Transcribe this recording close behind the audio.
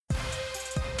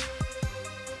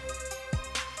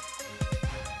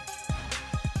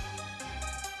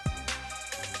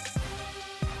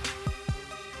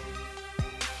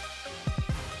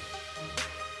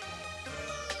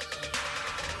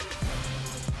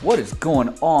What is going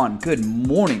on? Good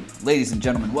morning, ladies and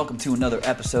gentlemen. Welcome to another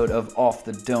episode of Off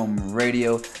the Dome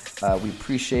Radio. We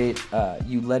appreciate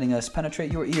you letting us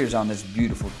penetrate your ears on this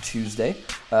beautiful Tuesday.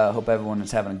 Hope everyone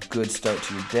is having a good start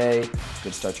to your day,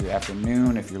 good start to your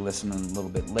afternoon. If you're listening a little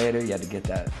bit later, you had to get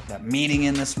that meeting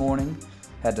in this morning.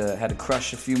 Had to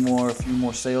crush a few more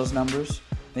sales numbers.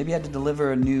 Maybe you had to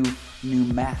deliver a new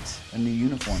mat, a new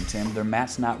uniform, Tim. They're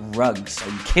mats, not rugs.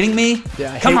 Are you kidding me?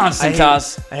 Yeah, Come on,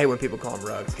 Cintas. I hate when people call them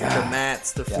rugs. They're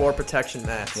mats. They're floor protection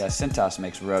mats. Yeah, Cintas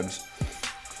makes rugs.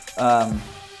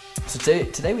 So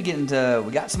today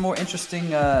we got some more interesting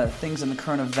things in the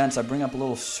current events. I bring up a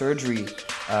little surgery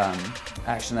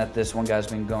action that this one guy's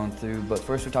been going through. But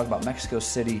first we talk about Mexico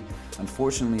City.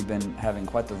 Unfortunately, been having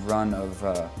quite the run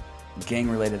of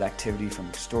gang-related activity, from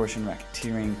extortion,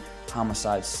 racketeering,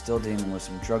 homicides, still dealing with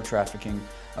some drug trafficking.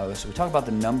 So we talk about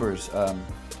the numbers.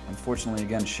 Unfortunately,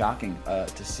 again, shocking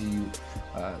to see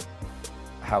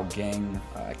how gang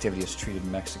activity is treated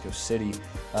in Mexico City.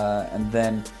 And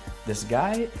then this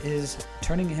guy is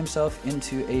turning himself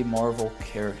into a Marvel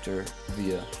character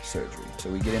via surgery. So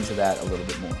we get into that a little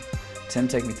bit more. Tim,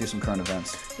 take me through some current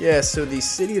events. Yeah, so the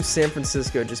city of San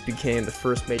Francisco just became the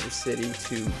first major city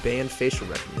to ban facial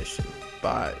recognition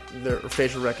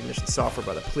software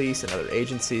by the police and other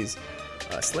agencies.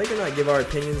 Slade and I give our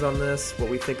opinions on this, what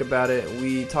we think about it.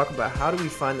 We talk about how do we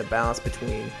find the balance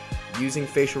between using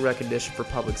facial recognition for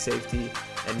public safety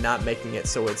and not making it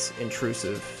so it's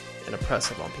intrusive and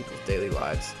oppressive on people's daily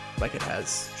lives, like it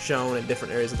has shown in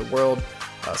different areas of the world.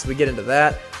 So we get into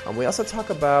that. We also talk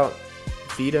about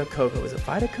Vita Coco. Is it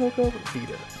Vita Coco or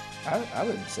Vita? I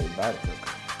would say Vita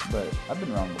Coco, but I've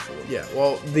been wrong before. Yeah,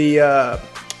 well,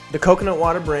 the coconut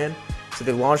water brand, so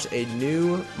they launched a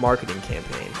new marketing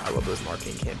campaign. I love those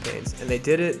marketing campaigns. And they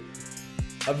did it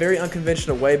a very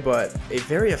unconventional way, but a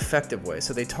very effective way.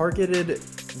 So they targeted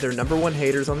their number one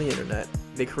haters on the internet.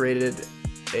 They created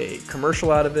a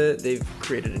commercial out of it. They've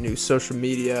created a new social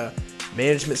media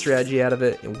management strategy out of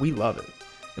it, and we love it.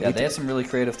 Yeah, they had some really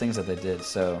creative things that they did.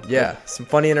 So yeah, some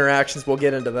funny interactions. We'll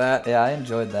get into that. Yeah, I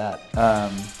enjoyed that.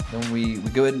 Then we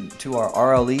go into our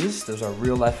RLEs. Those are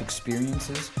real life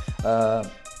experiences.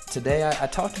 Today I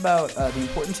talked about the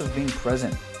importance of being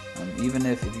present, even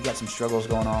if you got some struggles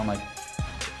going on, like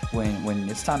when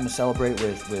it's time to celebrate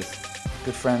with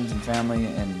good friends and family,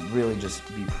 and really just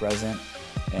be present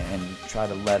and try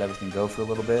to let everything go for a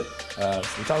little bit. So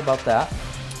we talk about that.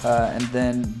 And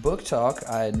then book talk,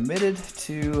 I admitted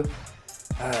to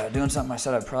doing something I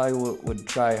said I probably would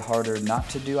try harder not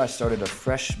to do. I started a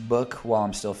fresh book while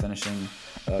I'm still finishing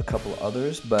a couple of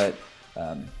others, but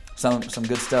some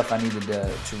good stuff I needed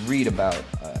to read about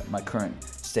my current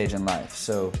stage in life.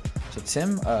 So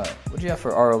Tim, what do you have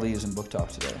for RLEs and book talk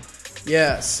today?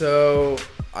 Yeah, so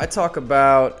I talk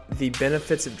about the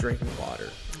benefits of drinking water.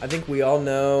 I think we all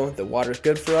know that water is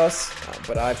good for us,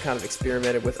 but I've kind of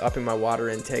experimented with upping my water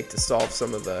intake to solve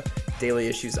some of the daily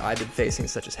issues I've been facing,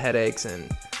 such as headaches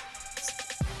and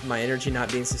my energy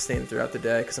not being sustained throughout the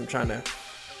day, because I'm trying to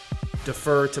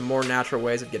defer to more natural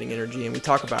ways of getting energy. And we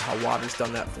talk about how water's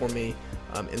done that for me,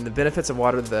 and the benefits of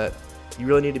water that you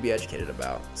really need to be educated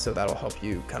about. So that'll help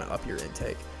you kind of up your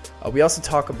intake. We also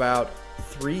talk about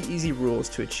 3 easy rules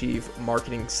to achieve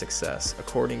marketing success,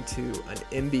 according to an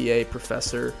MBA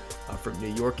professor from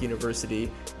New York University.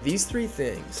 These 3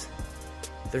 things,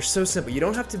 they're so simple. You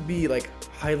don't have to be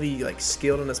highly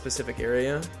skilled in a specific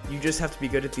area. You just have to be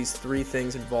good at these 3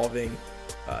 things involving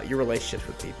your relationships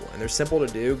with people. And they're simple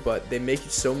to do, but they make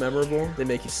you so memorable. They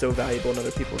make you so valuable in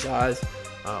other people's eyes.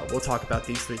 We'll talk about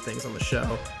these 3 things on the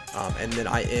show. And then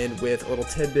I end with a little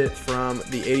tidbit from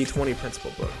the 80-20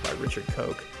 Principle book by Richard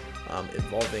Koch,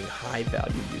 involving high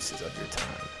value uses of your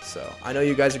time. So I know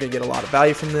you guys are going to get a lot of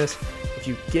value from this. If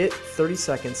you get 30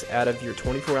 seconds out of your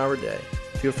 24-hour day,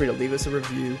 feel free to leave us a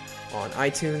review on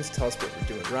iTunes. Tell us what we're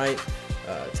doing right.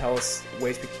 Tell us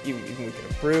ways we can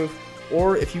improve.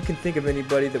 Or if you can think of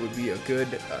anybody that would be a good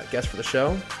guest for the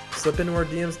show, slip into our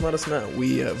DMs and let us know.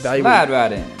 We value Slide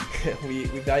right in. we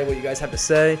value what you guys have to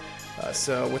say.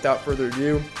 So without further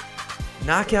ado,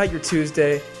 knock out your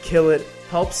Tuesday, kill it,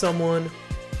 help someone,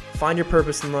 find your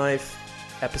purpose in life.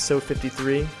 Episode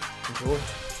 53. Enjoy.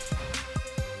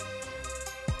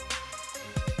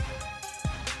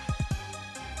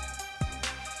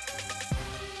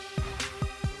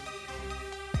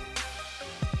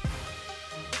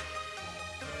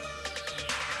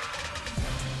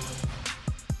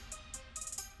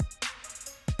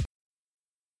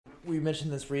 We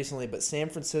mentioned this recently, but San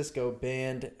Francisco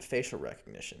banned facial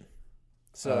recognition.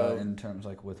 So in terms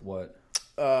with what?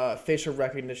 Facial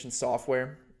recognition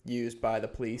software used by the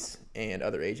police and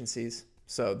other agencies.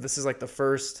 So this is the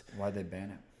first. Why'd they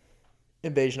ban it?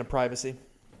 Invasion of privacy.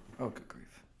 Oh, good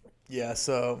grief. Yeah,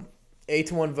 so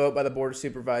 8-1 vote by the Board of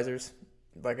Supervisors.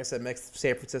 Like I said, makes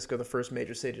San Francisco the first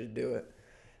major city to do it.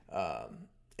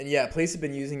 And yeah, police have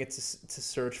been using it to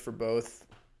search for both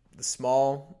the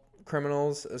small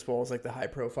criminals as well as like the high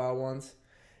profile ones.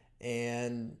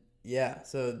 And yeah,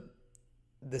 so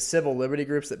the civil liberty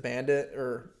groups that banned it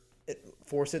or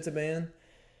forced it to ban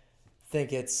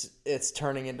think it's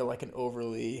turning into like an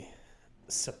overly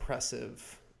suppressive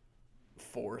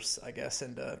force, I guess,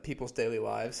 into people's daily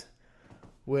lives.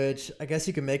 Which I guess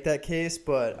you can make that case,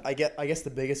 but I guess the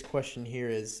biggest question here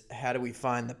is how do we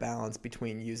find the balance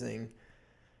between using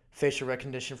facial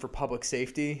recognition for public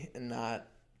safety and not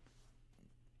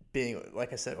being,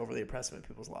 like I said, overly oppressive in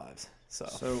people's lives.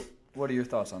 So what are your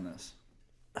thoughts on this?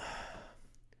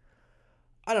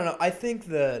 I don't know. I think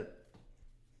that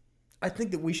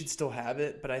we should still have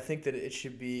it, but I think that it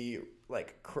should be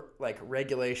like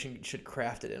regulation should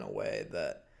craft it in a way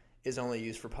that is only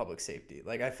used for public safety.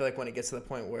 Like I feel like when it gets to the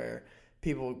point where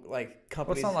people like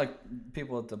companies. Well, it's not like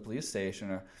people at the police station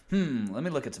are. Let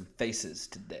me look at some faces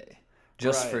today,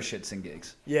 just for shits and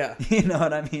gigs. Yeah, you know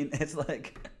what I mean. It's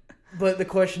like. But the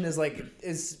question is like,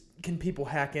 can people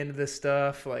hack into this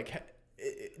stuff? Like,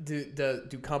 do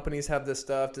companies have this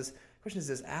stuff? The question is,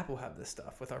 does Apple have this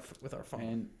stuff with our phone?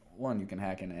 And one, you can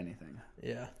hack into anything.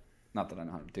 Yeah. Not that I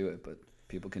know how to do it, but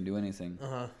people can do anything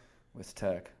with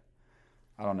tech.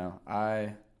 I don't know.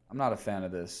 I'm not a fan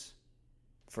of this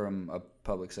from a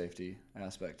public safety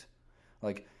aspect.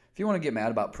 Like, if you want to get mad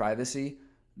about privacy,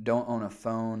 don't own a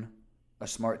phone, a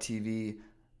smart TV,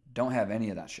 don't have any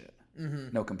of that shit. Mm-hmm.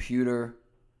 No computer.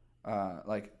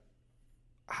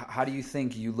 How do you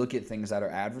think you look at things that are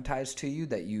advertised to you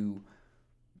that you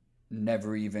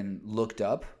never even looked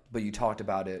up, but you talked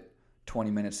about it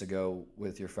 20 minutes ago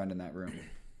with your friend in that room?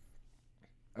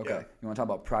 Okay, yeah. You want to talk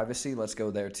about privacy? Let's go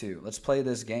there too. Let's play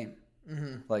this game.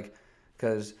 Mm-hmm. Like,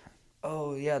 because,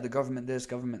 oh yeah, the government this,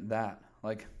 government that.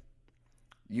 Like,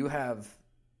 you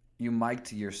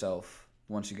mic'd yourself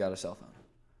once you got a cell phone.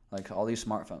 Like, all these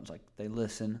smartphones, like, they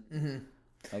listen. Mm-hmm.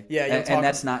 Like, yeah, and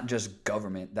that's not just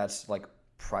government. That's, like,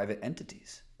 private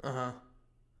entities. Uh-huh.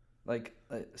 Like,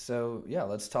 so, yeah,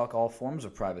 let's talk all forms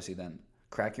of privacy then.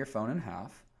 Crack your phone in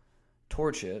half,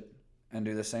 torch it, and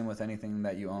do the same with anything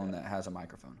that you own that has a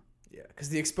microphone. Yeah, because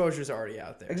the exposure's already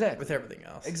out there. Exactly. With everything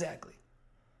else. Exactly.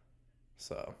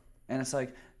 So. And it's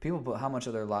like, people put how much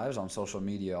of their lives on social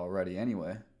media already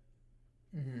anyway.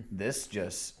 Mm-hmm. This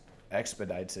just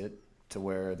expedites it to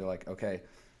where they're like, okay,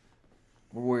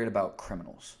 we're worried about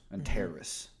criminals and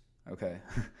terrorists. Okay.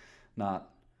 Not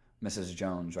Mrs.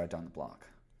 Jones right down the block.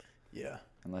 Yeah.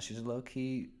 Unless she's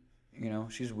low-key,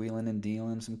 she's wheeling and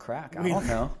dealing some crack. I don't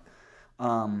know.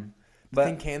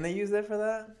 But can they use that for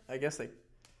that? I guess they.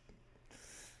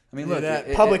 I mean, look,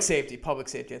 public safety. I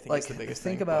think is the biggest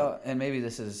thing. Think about, and maybe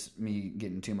this is me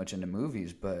getting too much into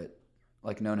movies, but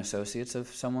like known associates of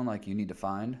someone, like you need to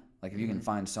find, like if you can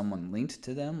find someone linked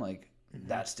to them, like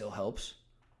that still helps.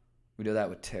 We do that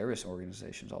with terrorist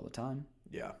organizations all the time.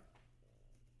 Yeah.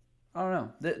 I don't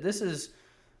know. This is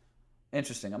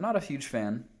interesting. I'm not a huge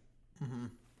fan. Mm-hmm.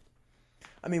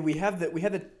 I mean, we have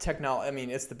the technology. I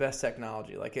mean, it's the best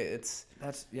technology. Like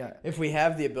yeah. If we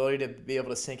have the ability to be able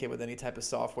to sync it with any type of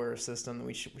software or system, then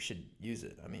we should use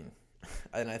it. I mean,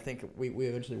 and I think we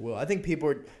eventually will. I think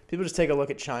people just take a look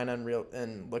at China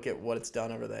and look at what it's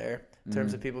done over there in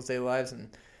terms of people's daily lives and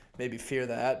maybe fear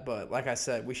that. But like I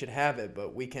said, we should have it,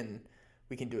 but we can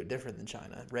do it different than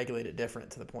China, regulate it different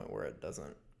to the point where it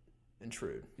doesn't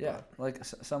intrude. Yeah, like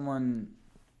someone,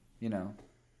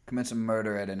 commits a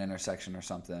murder at an intersection or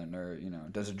something, or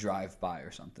does a drive-by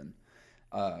or something.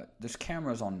 There's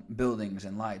cameras on buildings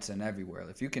and lights and everywhere.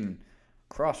 If you can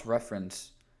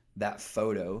cross-reference that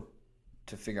photo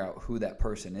to figure out who that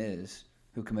person is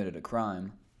who committed a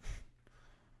crime,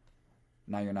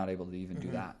 now you're not able to even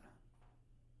do that.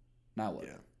 Now what?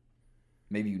 Yeah.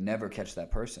 Maybe you never catch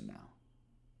that person now.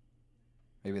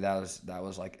 Maybe that was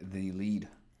like the lead.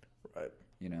 Right.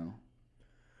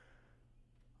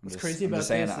 What's crazy about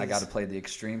this is I got to play the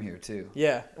extreme here too.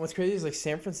 Yeah, and what's crazy is like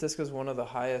San Francisco has one of the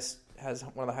highest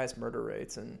murder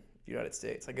rates in the United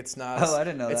States. Like it's not. I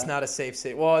didn't know it's that. not a safe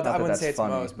city. Well, I wouldn't say it's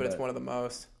funny, most, but it's one of the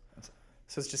most.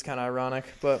 So it's just kind of ironic.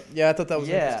 But yeah, I thought that was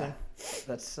interesting.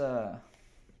 That's. And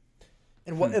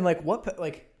what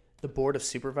the board of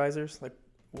supervisors, like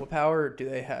what power do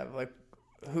they have? Like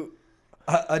who?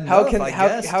 How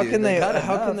can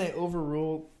they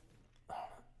overrule?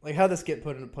 Like, how'd this get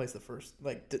put into place the first?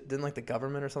 Like, didn't like the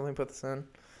government or something put this in?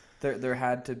 There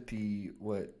had to be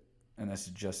and this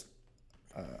is just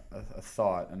a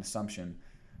thought, an assumption.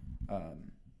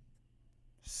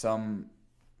 Some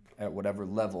at whatever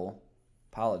level,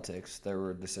 politics, there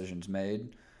were decisions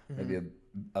made, maybe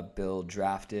a bill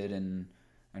drafted and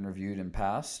reviewed and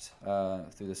passed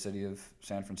through the city of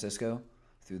San Francisco,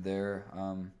 through their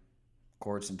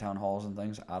courts and town halls and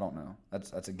things. I don't know.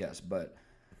 That's a guess, but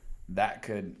that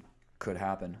could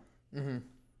happen.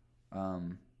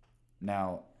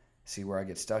 Now, see where I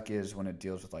get stuck is when it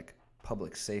deals with like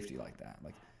public safety like that.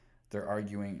 Like they're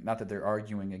arguing, not that they're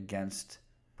arguing against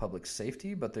public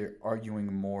safety, but they're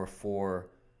arguing more for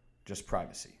just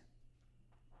privacy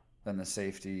than the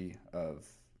safety of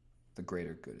the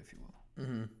greater good, if you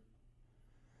will.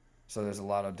 So there's a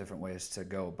lot of different ways to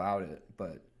go about it,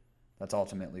 but that's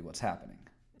ultimately what's happening.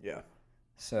 Yeah.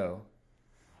 So,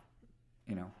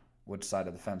 which side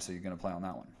of the fence are you going to play on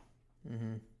that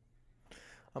one?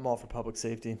 I'm all for public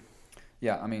safety.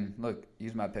 Yeah, I mean, look,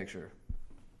 use my picture.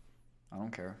 I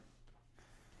don't care.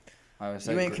 I always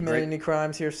say, You ain't committing any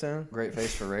crimes here soon. Great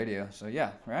face for radio. So,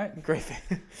 yeah, right? Great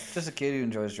face. Just a kid who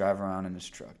enjoys driving around in his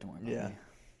truck. Don't worry about me.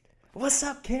 What's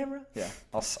up, camera? Yeah,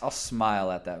 I'll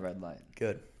smile at that red light.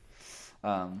 Good.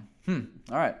 All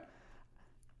right.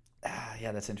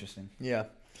 Yeah, that's interesting. Yeah.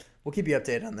 We'll keep you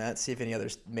updated on that, see if any other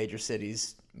major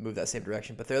cities move that same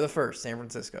direction. But they're the first, San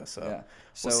Francisco. So, Yeah.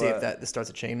 we'll see if this starts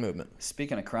a chain movement.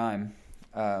 Speaking of crime,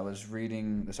 I was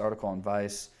reading this article on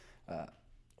Vice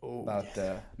about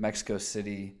Mexico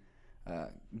City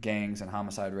gangs and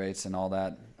homicide rates and all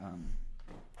that.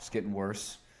 It's getting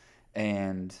worse.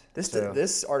 And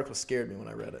this article scared me when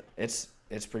I read it.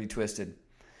 It's pretty twisted.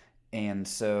 And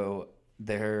so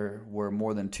there were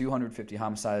more than 250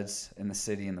 homicides in the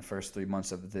city in the first 3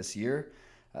 months of this year.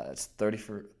 That's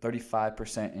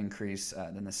 35% increase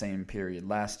than the same period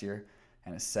last year,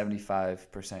 and a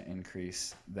 75%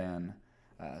 increase than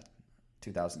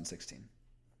 2016.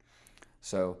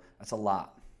 So that's a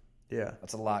lot. Yeah.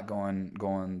 That's a lot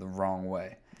going the wrong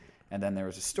way. And then there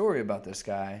was a story about this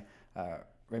guy,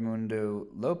 Raimundo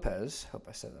Lopez. Hope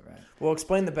I said that right. Well,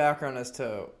 explain the background as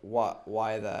to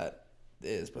why that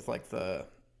is with like the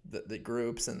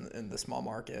groups and the small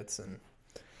markets and.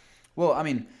 Well, I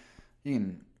mean, you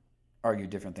can argue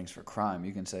different things for crime.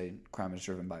 You can say crime is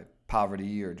driven by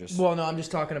poverty or just. Well, no, I'm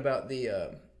just talking about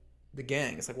the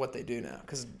gangs, like what they do now,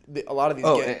 because a lot of these.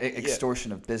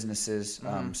 Extortion of businesses.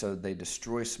 So they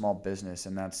destroy small business,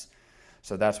 and that's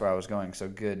where I was going. So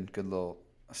good little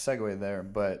segue there.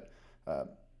 But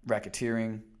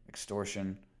racketeering,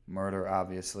 extortion, murder,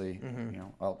 obviously,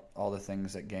 all the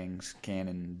things that gangs can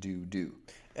and do.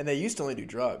 And they used to only do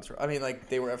drugs. I mean, like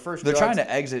they were at first. They're trying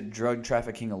to exit drug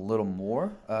trafficking a little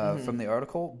more from the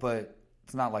article, but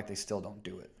it's not like they still don't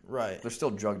do it. Right. They're still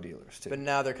drug dealers too. But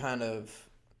now they're kind of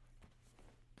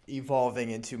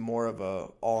evolving into more of a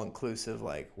all-inclusive,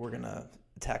 like we're gonna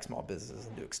attack small businesses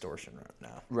and do extortion right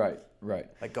now. Right.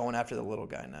 Like going after the little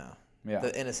guy now. Yeah.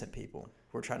 The innocent people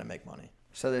who are trying to make money.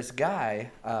 So this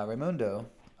guy, Raimundo,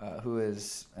 who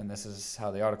is, and this is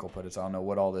how the article put it, so I don't know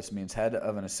what all this means, head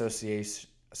of an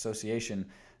association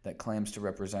that claims to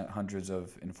represent hundreds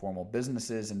of informal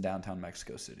businesses in downtown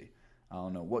Mexico City. I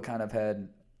don't know what kind of head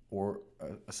or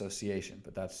association,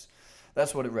 but that's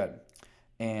what it read.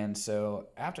 And so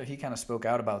after he kind of spoke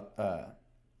out about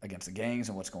against the gangs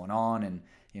and what's going on, and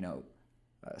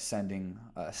sending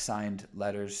signed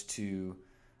letters to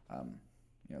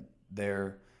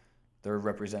their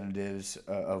representatives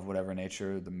of whatever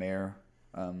nature, the mayor,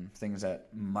 things that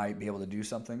might be able to do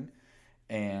something,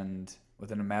 and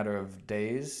within a matter of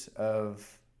days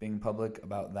of being public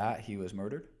about that, he was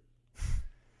murdered.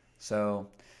 So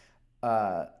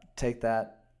take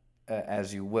that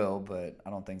as you will, but I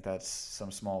don't think that's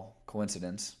some small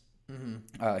coincidence.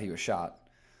 He was shot.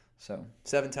 So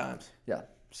 7 times. Yeah,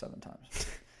 7 times.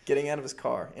 Getting out of his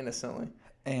car innocently.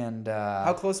 And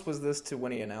how close was this to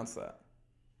when he announced that?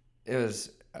 It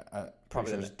was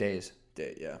probably days.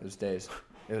 Yeah. It was days.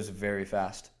 It was very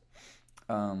fast.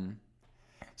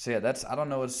 So yeah, I don't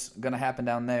know what's gonna happen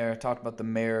down there. Talked about the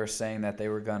mayor saying that they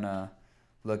were gonna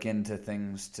look into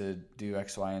things to do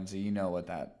X, Y, and Z. You know what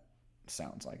that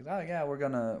sounds like? Oh yeah, we're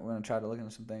gonna try to look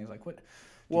into some things. Like what?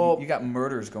 Well, you got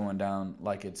murders going down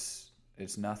like it's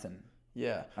nothing.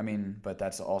 Yeah. I mean, but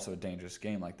that's also a dangerous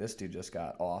game. Like this dude just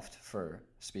got offed for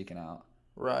speaking out.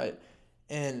 Right.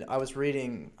 And I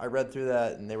read through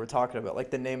that, and they were talking about,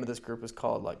 like, the name of this group was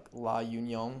called, like, La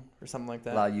Union or something like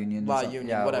that. La Union.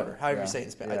 Yeah, whatever. However you say it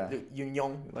in Spanish. Yeah.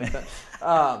 Union, like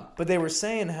that. But they were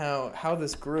saying how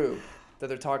this group that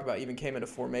they're talking about even came into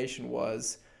formation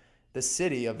was the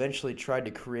city eventually tried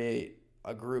to create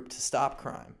a group to stop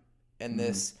crime. And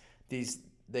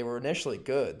they were initially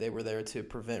good. They were there to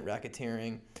prevent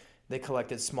racketeering. They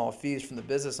collected small fees from the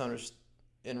business owners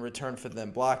in return for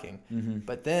them blocking. Mm-hmm.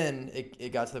 But then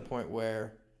it got to the point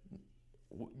where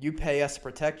you pay us to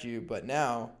protect you, but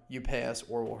now you pay us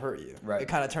or we'll hurt you. Right. It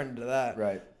kind of turned into that.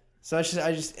 Right. So and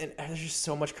there's just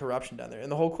so much corruption down there.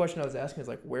 And the whole question I was asking is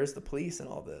like, where's the police in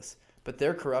all this? But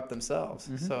they're corrupt themselves.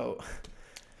 Mm-hmm. So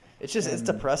it's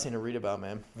depressing to read about,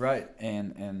 man. Right.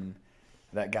 And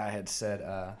that guy had said,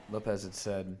 Lopez had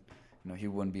said, he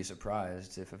wouldn't be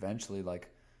surprised if eventually, like,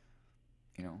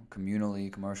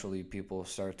 communally, commercially, people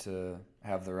start to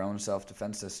have their own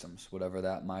self-defense systems, whatever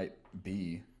that might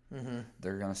be. Mm-hmm.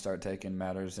 They're going to start taking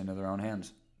matters into their own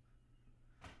hands.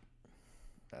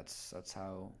 That's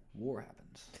how war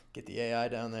happens. Get the AI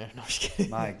down there. No, I'm just kidding.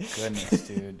 My goodness,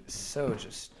 dude.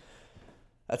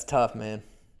 That's tough, man.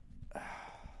 I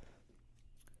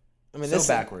mean, so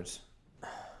backwards.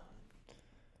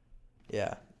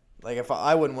 Yeah. Like, if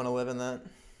I wouldn't want to live in that.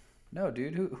 No,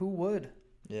 dude. Who would?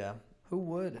 Yeah. Who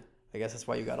would? I guess that's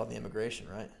why you got all the immigration,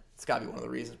 right? It's got to be one of the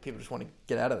reasons people just want to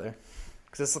get out of there.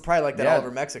 Because it's probably like that all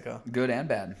over Mexico. Good and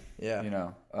bad.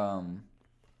 Yeah.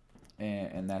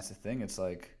 And that's the thing. It's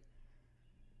like,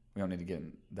 we don't need to get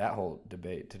in that whole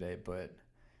debate today, but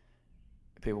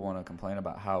people want to complain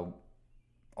about how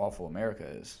awful America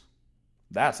is.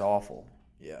 That's awful.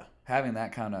 Yeah. Having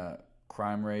that kind of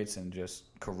crime rates and just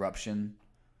corruption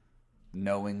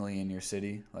knowingly in your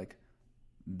city, like,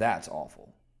 that's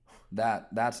awful.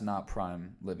 That's not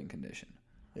prime living condition.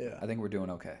 Yeah. I think we're doing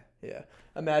okay. Yeah.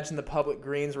 Imagine the Public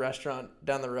Greens restaurant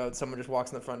down the road. Someone just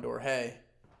walks in the front door. Hey,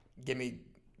 give me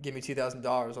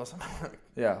 $2,000 or something.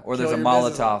 Yeah. Or there's a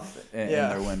Molotov in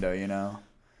their window,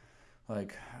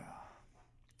 Like,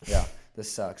 yeah, this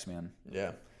sucks, man.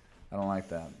 Yeah. I don't like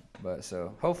that. But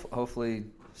so hopefully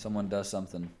someone does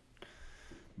something.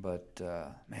 But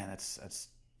man, that's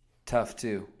tough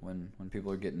too when people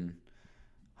are getting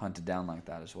hunted down like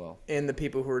that as well. And the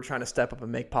people who are trying to step up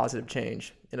and make positive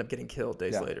change end up getting killed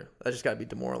days later. That just got to be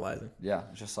demoralizing. Yeah,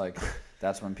 it's just like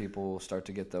that's when people start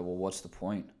to get the, well, what's the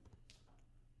point?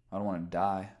 I don't want to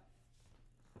die.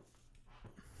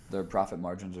 Their profit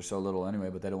margins are so little anyway,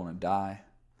 but they don't want to die.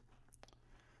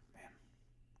 Man,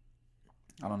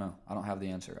 I don't know. I don't have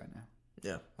the answer right now.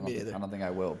 Yeah, me either. I don't think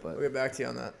I will, but we'll get back to you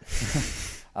on that.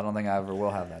 I don't think I ever will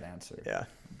have that answer. Yeah,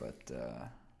 but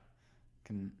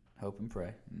can hope and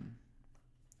pray.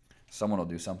 Someone will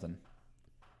do something.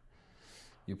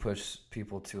 You push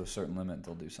people to a certain limit,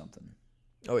 they'll do something.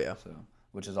 Oh yeah. So,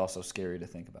 which is also scary to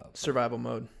think about. Survival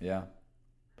mode. Yeah.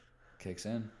 Kicks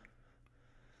in.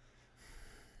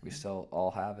 We still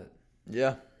all have it.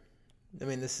 Yeah. I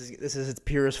mean, this is its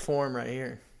purest form right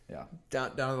here. Yeah.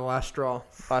 Down to the last straw,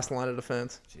 last line of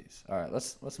defense. Jeez. All right,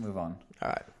 let's move on. All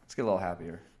right. Let's get a little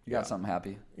happier. You got something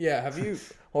happy? Yeah. Have you?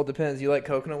 Well, it depends. You like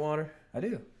coconut water? I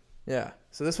do. Yeah.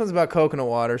 So this one's about coconut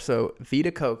water. So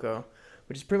Vita Coco,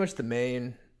 which is pretty much the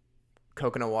main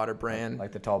coconut water brand.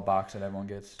 Like the tall box that everyone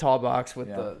gets. Tall box with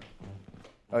the.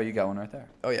 Oh, you got one right there.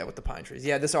 Oh yeah, with the pine trees.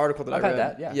 Yeah, this article that I've I read.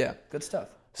 had that. Yeah. Yeah. Good stuff.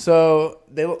 So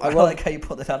I like how you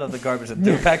pulled it out of the garbage and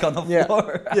threw it back on the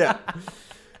floor. Yeah.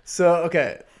 So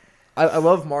okay, I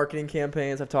love marketing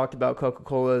campaigns. I've talked about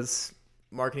Coca-Cola's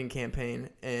marketing campaign,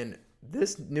 and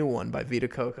this new one by Vita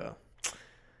Coco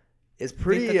is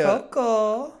pretty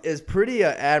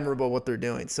admirable what they're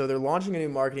doing. So they're launching a new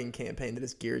marketing campaign that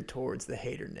is geared towards the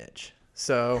hater niche.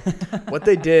 So what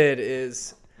they did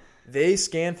is they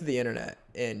scanned through the internet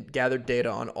and gathered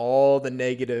data on all the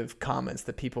negative comments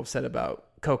that people have said about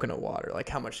coconut water, like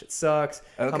how much it sucks,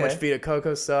 how much Vita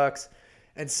Coco sucks.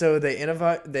 And so they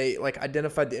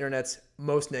identified the internet's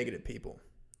most negative people.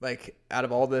 Like out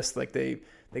of all this, like they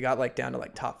got like down to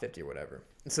like top 50 or whatever.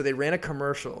 And so they ran a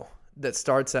commercial that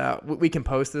starts out, we can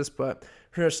post this, but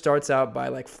it starts out by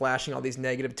like flashing all these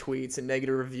negative tweets and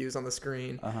negative reviews on the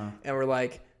screen. And we're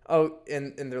like, oh,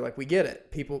 and they're like, we get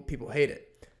it. People hate it.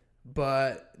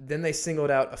 But then they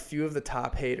singled out a few of the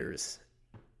top haters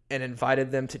and invited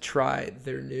them to try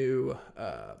their new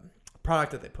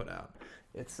product that they put out.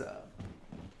 It's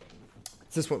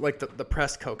this one, like the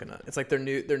pressed coconut. It's like their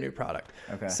new product.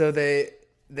 Okay. So they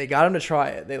got them to try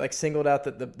it. They like singled out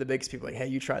the biggest people, like, hey,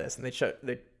 you try this, and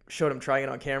they showed them trying it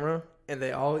on camera, and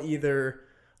they all either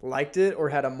liked it or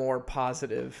had a more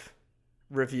positive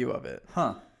review of it.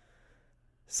 Huh.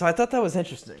 So I thought that was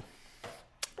interesting,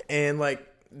 and like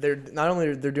they're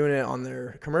doing it on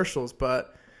their commercials,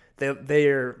 but they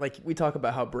are like, we talk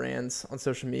about how brands on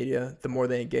social media, the more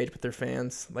they engage with their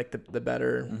fans, like the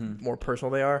better, more personal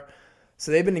they are.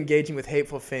 So they've been engaging with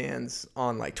hateful fans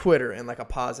on like Twitter in like a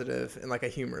positive and like a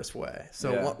humorous way.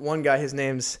 So one guy, his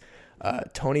name's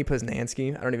Tony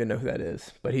Poznansky. I don't even know who that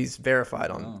is, but he's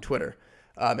verified on Twitter.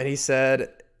 And he said,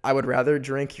 I would rather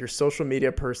drink your social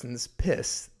media person's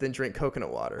piss than drink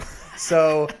coconut water.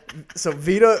 So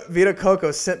Vita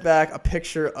Coco sent back a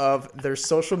picture of their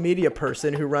social media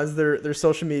person who runs their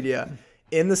social media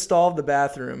in the stall of the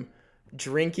bathroom,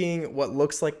 drinking what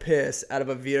looks like piss out of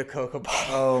a Vita Coco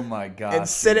bottle. Oh my god! And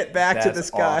sent it back to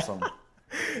this guy. Awesome.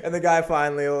 And the guy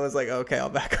finally was like, "Okay, I'll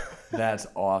back up." That's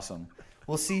awesome.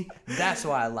 Well, see, that's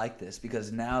why I like this,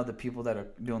 because now the people that are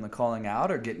doing the calling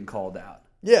out are getting called out.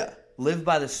 Yeah. Live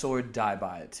by the sword, die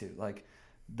by it too. Like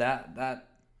that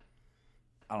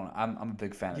I don't know. I'm a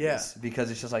big fan of this,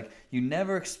 because it's just like you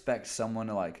never expect someone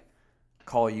to like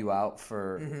call you out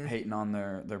for hating on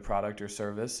their product or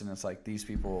service, and it's like these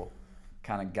people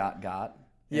kind of got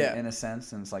in a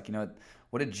sense, and it's like, you know,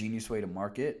 what a genius way to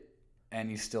market, and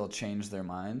you still change their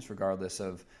minds regardless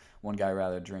of one guy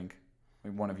rather drink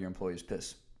one of your employees'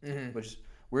 piss, which is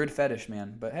weird fetish,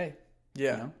 man. But hey, you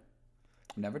know,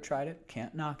 never tried it,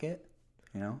 can't knock it,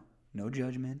 you know, no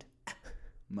judgment,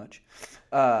 much.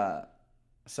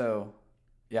 So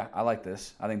yeah, I like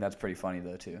this. I think that's pretty funny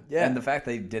though too. Yeah, and the fact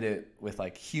they did it with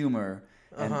like humor,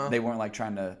 and they weren't like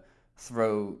trying to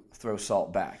throw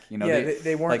salt back. You know,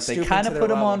 they weren't like they kind of put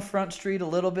them on Front Street a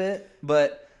little bit,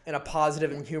 but in a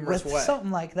positive and humorous way. Something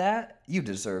like that, you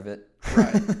deserve it.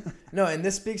 Right. No, and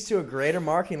this speaks to a greater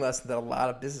marketing lesson that a lot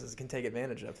of businesses can take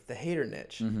advantage of: the hater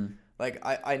niche. Like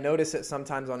I notice it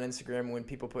sometimes on Instagram when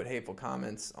people put hateful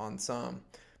comments on some,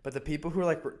 but the people who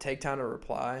like take time to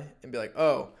reply and be like,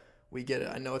 "Oh, we get it.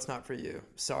 I know it's not for you.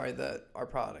 Sorry that our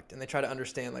product," and they try to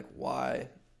understand like why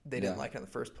they didn't like it in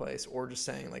the first place, or just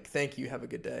saying like, "Thank you, have a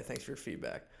good day, thanks for your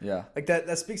feedback." Yeah, like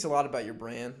that speaks a lot about your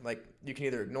brand. Like you can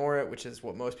either ignore it, which is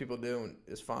what most people do and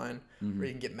is fine, or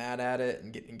you can get mad at it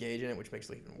and get engaged in it, which makes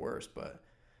it even worse. But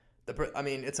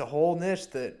it's a whole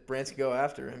niche that brands can go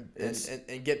after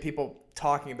and get people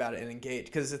talking about it and engage.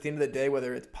 Because at the end of the day,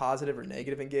 whether it's positive or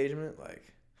negative engagement,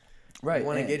 like you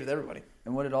want to engage with everybody.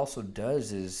 And what it also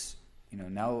does is, you know,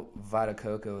 now Vita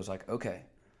Coco is like, okay,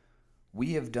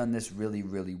 we have done this really,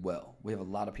 really well. We have a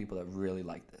lot of people that really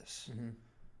like this.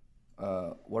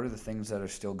 What are the things that are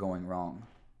still going wrong?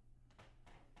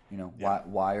 You know,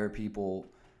 why are people,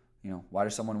 you know, why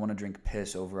does someone want to drink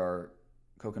piss over our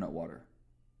coconut water?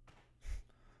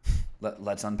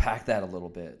 Let's unpack that a little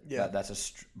bit. Yeah. That's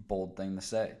a bold thing to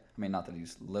say. I mean, not that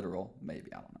he's literal,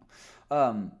 maybe, I don't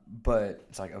know. But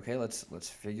it's like, okay, let's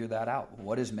figure that out.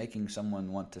 What is making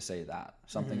someone want to say that?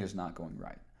 Something is not going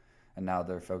right. And now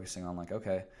they're focusing on like,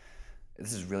 okay,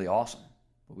 this is really awesome,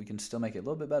 but we can still make it a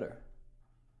little bit better.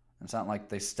 And it's not like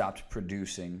they stopped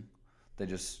producing. They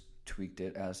just tweaked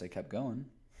it as they kept going.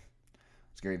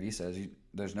 As Gary Vee says,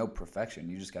 there's no perfection.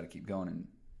 You just got to keep going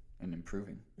and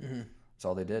improving. That's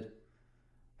all they did.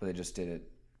 But they just did it,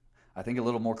 I think, a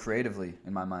little more creatively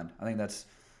in my mind. I think that's,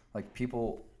 like,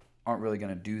 people aren't really going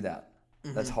to do that.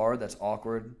 That's hard. That's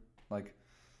awkward. Like,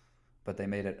 but they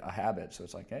made it a habit. So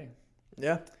it's like, hey.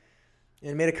 Yeah.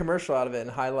 And made a commercial out of it and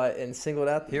highlight and singled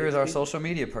out. Here is our social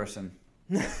media person.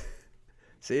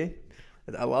 See?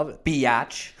 I love it.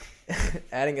 Biatch.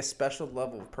 Adding a special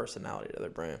level of personality to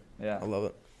their brand. Yeah. I love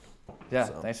it. Yeah.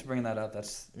 So. Thanks for bringing that up.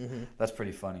 That's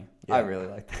pretty funny. Yeah. I really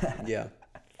like that. Yeah.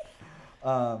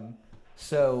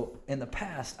 So in the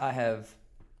past, I have,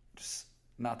 just,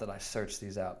 not that I searched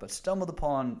these out, but stumbled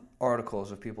upon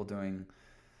articles of people doing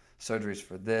surgeries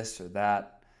for this or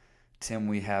that. Tim,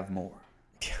 we have more.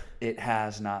 It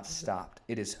has not stopped.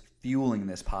 It is fueling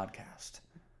this podcast.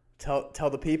 Tell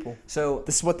the people. So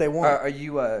this is what they want. Are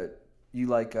you you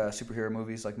like superhero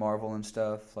movies like Marvel and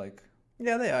stuff? Like,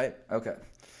 yeah, they are. Okay.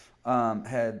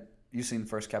 Had you seen the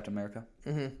first Captain America?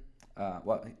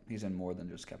 Well, he's in more than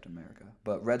just Captain America.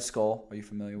 But Red Skull, are you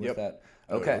familiar with that?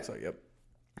 Okay. Looks like, yep.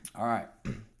 All right.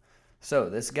 So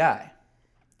this guy,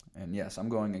 and yes, I'm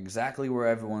going exactly where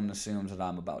everyone assumes that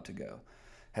I'm about to go,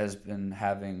 has been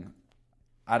having,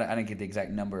 I didn't get the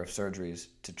exact number of surgeries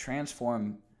to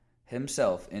transform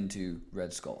himself into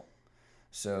Red Skull.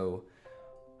 So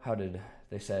how did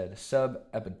they said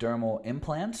subepidermal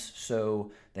implants?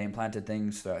 So they implanted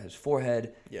things throughout his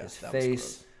forehead, his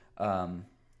face,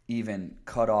 even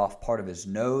cut off part of his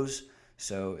nose.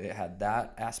 So it had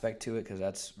that aspect to it because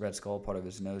that's Red Skull. Part of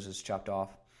his nose is chopped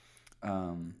off.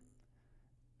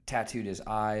 Tattooed his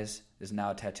eyes, is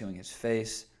now tattooing his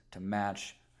face to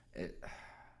match it.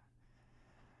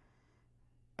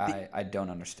 I don't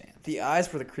understand. The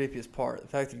eyes were the creepiest part. The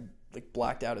fact that he like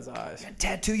blacked out his eyes.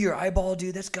 Tattoo your eyeball,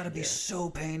 dude. That's got to be so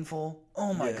painful.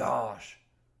 Oh my gosh.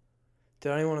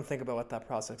 Dude, I don't even want to think about what that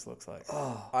process looks like.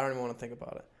 Oh. I don't even want to think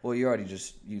about it. Well, you already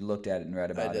you looked at it and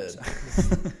read about it. I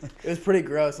did. It was pretty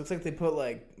gross. Looks like they put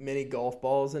like mini golf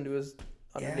balls into his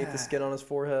underneath the skin on his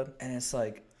forehead. And it's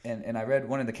like, And I read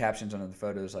one of the captions under the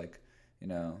photos, like, you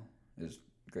know, his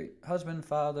great husband,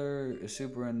 father, is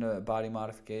super into body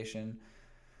modification.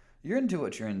 You're into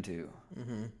what you're into.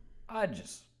 Mm-hmm.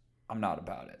 I'm not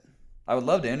about it. I would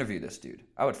love to interview this dude.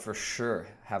 I would for sure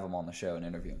have him on the show and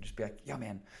interview him. Just be like, yo,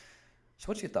 man, so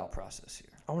what's your thought process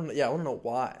here? I want to know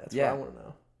why. That's what I want to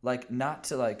know. Like, not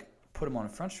to, like, put him on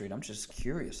Front Street. I'm just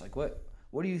curious. Like, what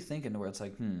are you thinking to where it's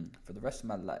like, for the rest of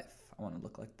my life, I want to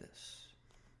look like this?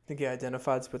 I think he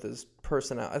identifies with his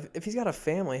personality. If he's got a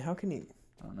family, how can he?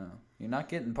 I don't know. You're not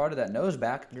getting part of that nose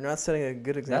back. You're not setting a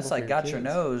good example. That's like, got your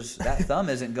nose. That thumb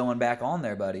isn't going back on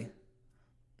there, buddy.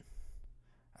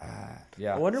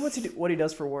 Yeah. I wonder what he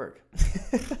does for work.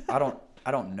 I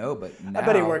don't know, but now, I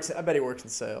bet he works in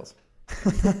sales.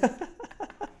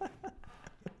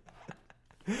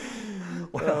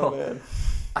 Well,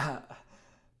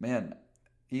 man,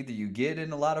 either you get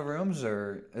in a lot of rooms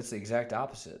or it's the exact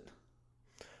opposite.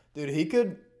 Dude, he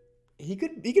could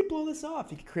blow this off.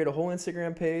 He could create a whole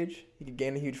Instagram page. He could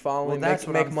gain a huge following.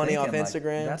 Make money off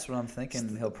Instagram. That's what I'm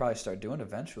thinking. He'll probably start doing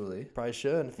eventually. Probably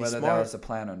should. If Whether he's that was the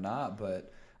plan or not,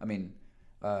 but I mean,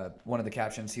 one of the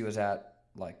captions, he was at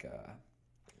like a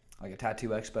tattoo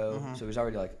expo, Mm-hmm. so he's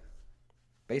already like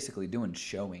basically doing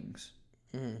showings.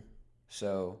 Mm-hmm.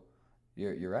 So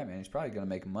you're right, man. He's probably gonna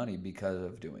make money because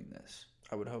of doing this.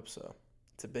 I would hope so.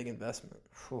 It's a big investment.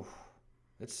 Whew.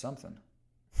 It's something.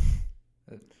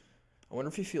 I wonder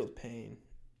if he feels pain.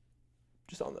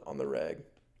 Just on the reg.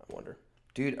 I wonder.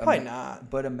 Dude, probably not.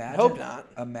 But imagine. I hope not.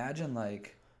 Imagine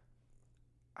like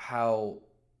how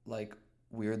like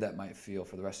weird that might feel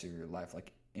for the rest of your life.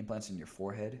 Like implants in your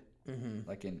forehead,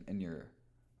 like in your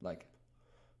like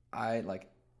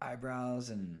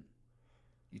eyebrows, and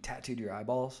you tattooed your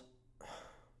eyeballs.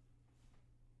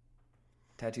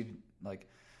 Tattooed, like,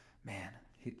 man,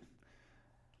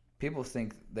 people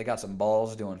think they got some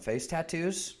balls doing face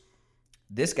tattoos.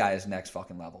 This guy is next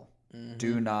fucking level. Mm-hmm.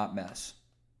 Do not mess.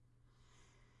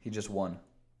 He just won.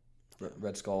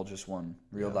 Red Skull just won.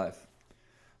 Real life.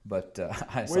 But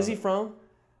where's he from?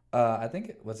 I think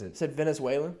it said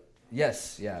Venezuela.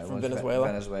 Yes, yeah, from Venezuela.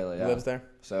 Venezuela, yeah. He lives there.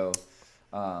 So,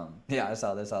 yeah, I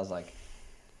saw this. I was like,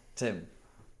 Tim,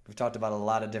 we've talked about a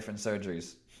lot of different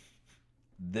surgeries.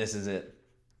 This is it.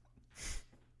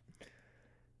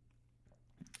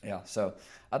 Yeah, so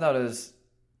I thought it was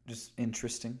just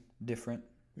interesting, different.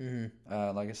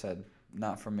 Mm-hmm. Like I said,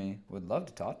 not for me. Would love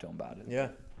to talk to him about it. Yeah.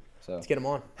 So let's get him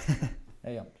on.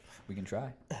 Hey, we can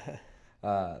try.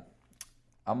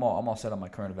 I'm all set on my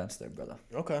current events there, brother.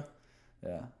 Okay.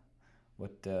 Yeah.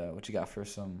 What you got for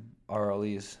some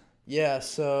RLEs? Yeah,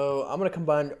 so I'm gonna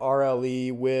combine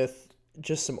RLE with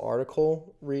just some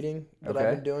article reading that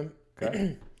I've been doing.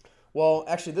 Okay. Well,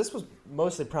 actually, this was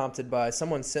mostly prompted by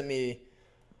someone sent me.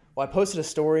 Well, I posted a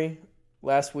story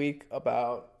last week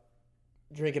about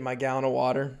drinking my gallon of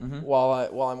water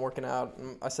while I'm working out.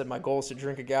 And I said my goal is to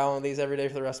drink a gallon of these every day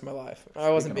for the rest of my life. I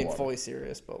wasn't being fully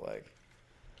serious, but like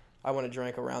I want to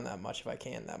drink around that much if I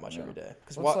can, that much every day.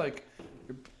 Because what's like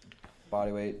your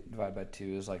body weight divided by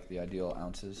 2 is like the ideal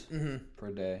ounces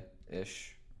per day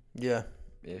ish. Yeah.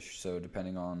 Ish. So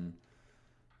depending on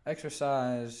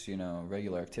exercise,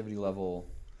 regular activity level.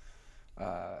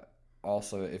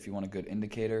 Also, if you want a good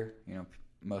indicator,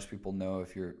 most people know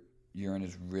if your urine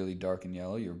is really dark and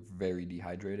yellow, you're very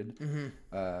dehydrated.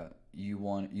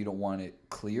 You don't want it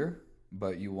clear,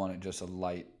 but you want it just a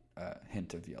light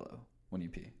hint of yellow when you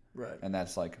pee. Right. And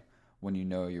that's like when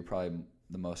you're probably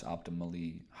the most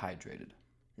optimally hydrated.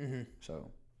 So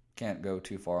can't go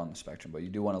too far on the spectrum, but you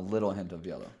do want a little hint of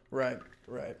yellow. Right.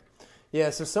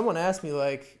 Yeah, so someone asked me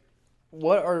like,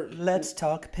 let's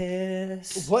talk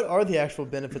piss. What are the actual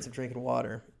benefits of drinking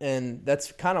water? And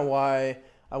that's kind of why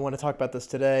I want to talk about this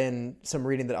today, and some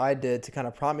reading that I did to kind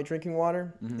of prompt me drinking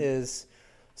water is,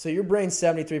 so your brain's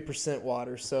 73%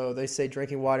 water. So they say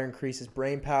drinking water increases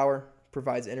brain power,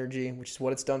 provides energy, which is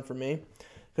what it's done for me.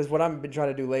 Because what I've been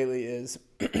trying to do lately is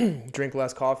drink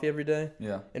less coffee every day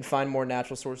and find more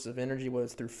natural sources of energy, whether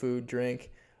it's through food,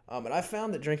 drink. And I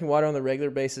found that drinking water on the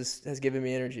regular basis has given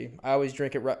me energy. I always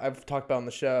drink it. I've talked about on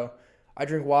the show. I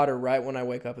drink water right when I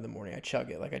wake up in the morning. I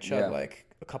chug it. Like I chug like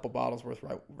a couple bottles worth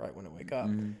right when I wake up.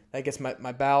 That gets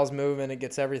my bowels moving. It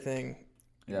gets everything.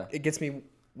 Yeah. It gets me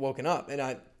woken up. And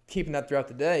I keeping that throughout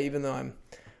the day, even though I'm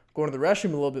going to the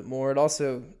restroom a little bit more. It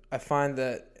also, I find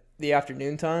that the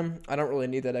afternoon time, I don't really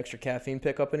need that extra caffeine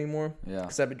pickup anymore. Yeah.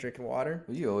 Because I've been drinking water.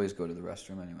 Well, you always go to the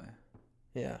restroom anyway.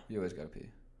 Yeah. You always got to pee.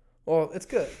 Well, it's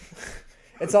good.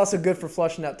 It's also good for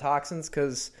flushing out toxins,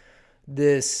 because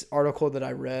this article that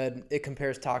I read, it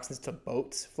compares toxins to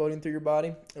boats floating through your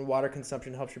body, and water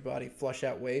consumption helps your body flush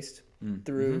out waste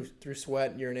through sweat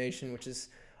and urination, which is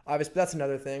Obviously, that's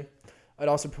another thing. It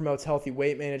also promotes healthy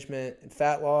weight management and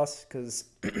fat loss because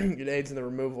it aids in the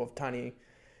removal of tiny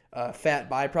fat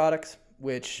byproducts,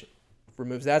 which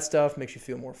removes that stuff, makes you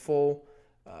feel more full.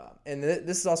 And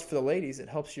this is also for the ladies. It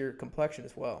helps your complexion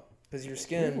as well because your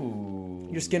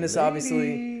skin is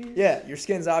obviously your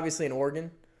skin's obviously an organ.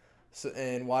 So,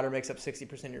 and water makes up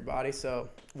 60% of your body. So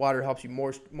water helps you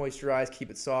moisturize,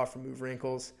 keep it soft, remove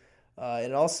wrinkles.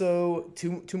 And also,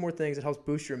 two more things. It helps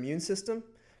boost your immune system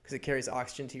because it carries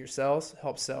oxygen to your cells,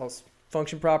 helps cells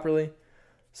function properly.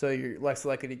 So you're less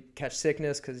likely to catch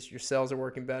sickness because your cells are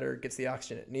working better, gets the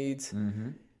oxygen it needs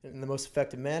in the most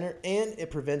effective manner. And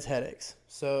it prevents headaches.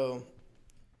 So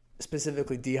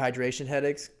specifically dehydration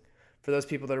headaches. For those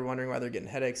people that are wondering why they're getting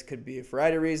headaches, could be a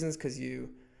variety of reasons because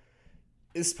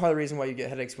this is part of the reason why you get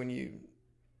headaches when you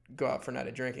go out for a night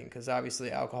of drinking because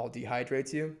obviously alcohol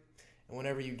dehydrates you. And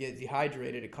whenever you get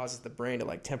dehydrated, it causes the brain to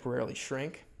like temporarily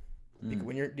shrink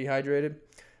when you're dehydrated.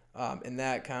 And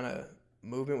that kind of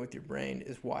movement with your brain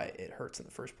is why it hurts in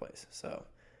the first place. So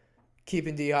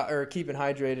keeping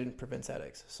hydrated prevents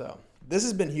headaches. So this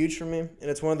has been huge for me. And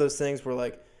it's one of those things where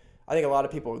like I think a lot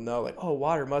of people know like, oh,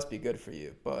 water must be good for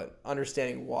you. But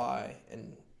understanding why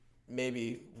and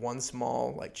maybe one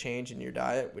small like change in your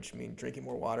diet, which means drinking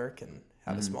more water, can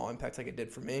have a small impact like it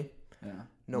did for me. Yeah.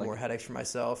 No more headaches for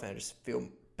myself, and I just feel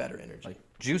better energy. Like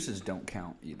juices don't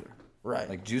count either. Right.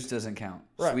 Like juice doesn't count.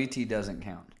 Right. Sweet tea doesn't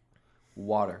count.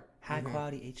 Water. High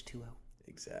quality H2O.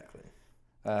 Exactly.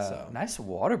 Nice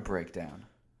water breakdown.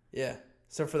 Yeah.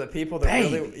 So for the people that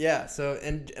really, yeah. So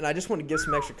and I just want to give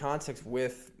some extra context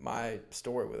with my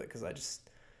story with it because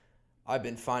I've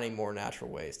been finding more natural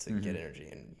ways to get energy,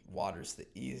 and water's the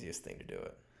easiest thing to do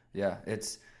it. Yeah,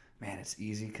 it's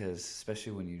easy because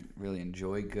especially when you really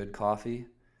enjoy good coffee,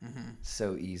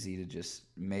 so easy to just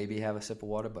maybe have a sip of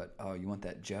water, but you want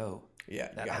that Joe. Yeah,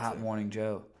 that hot morning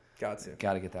Joe. Got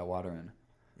to get that water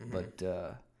in. But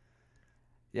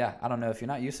yeah, I don't know if you're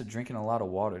not used to drinking a lot of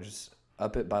water, just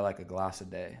up it by like a glass a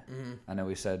day. I know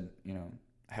we said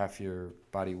half your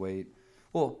body weight.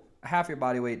 Well, half your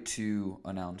body weight to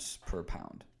an ounce per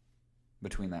pound,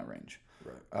 between that range.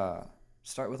 Right.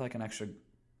 Start with like an extra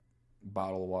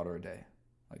bottle of water a day,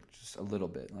 like just a little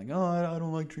bit. Like, oh, I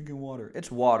don't like drinking water.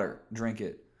 It's water. Drink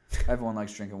it. Everyone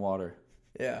likes drinking water.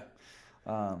 Yeah.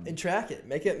 And track it.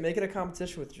 Make it a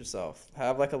competition with yourself.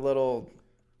 Have like a little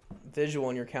visual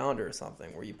in your calendar or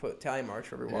something where you put tally marks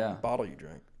for every bottle you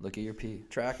drink. Look at your pee.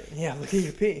 Track it. Yeah, look at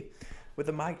your pee with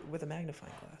a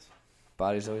magnifying glass.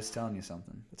 Body's always telling you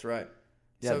something. That's right.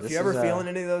 Yeah, so if you're ever feeling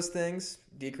any of those things,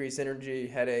 decreased energy,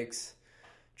 headaches,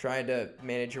 trying to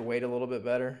manage your weight a little bit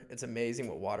better, it's amazing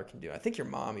what water can do. I think your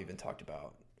mom even talked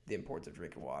about the importance of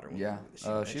drinking water. Yeah.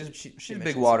 She's a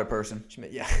big water person.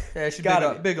 Yeah, she's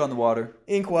big on the water.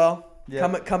 Inkwell.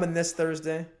 Yep. Coming this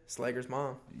Thursday. Slager's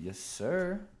mom. Yes,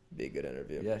 sir. Be a good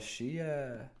interview. Yeah, she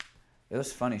it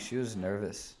was funny. She was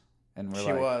nervous. And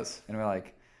she was. And we're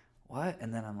like, what?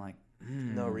 And then I'm like,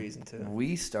 no reason to.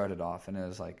 We started off and it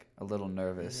was like a little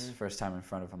nervous first time in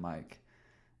front of a mic.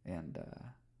 And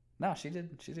no, she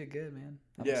did good, man.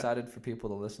 I'm excited for people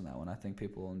to listen to that one. I think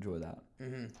people will enjoy that.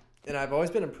 And I've always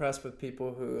been impressed with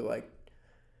people who like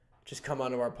just come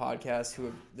onto our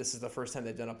podcast this is the first time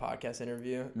they've done a podcast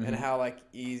interview and how like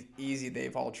easy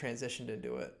they've all transitioned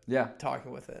into it. Yeah.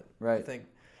 Talking with it. Right. I think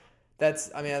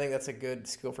that's a good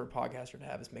skill for a podcaster to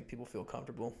have is make people feel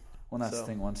comfortable. Well, that's the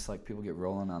thing. Once like people get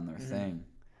rolling on their thing,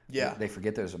 they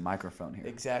forget there's a microphone here.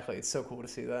 Exactly. It's so cool to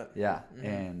see that. Yeah.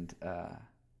 And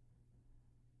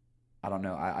I don't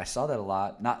know. I saw that a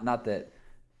lot. Not that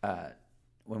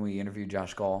when we interviewed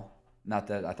Josh Gall, not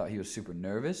that I thought he was super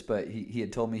nervous, but he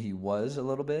had told me he was a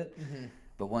little bit.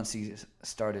 But once he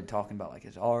started talking about like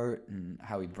his art and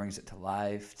how he brings it to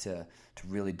life to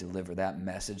really deliver that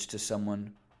message to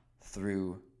someone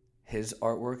through his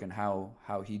artwork and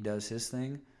how he does his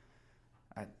thing,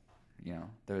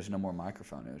 there was no more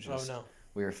microphone. It was just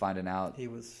we were finding out he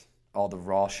was all the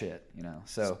raw shit,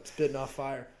 So spitting off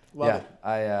fire. Love it.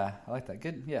 I like that.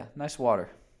 Good. Yeah, nice water.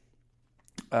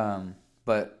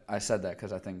 But I said that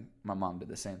because I think my mom did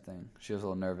the same thing. She was a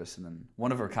little nervous, and then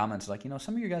one of her comments was like,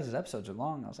 some of your guys' episodes are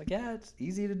long. I was like, yeah, it's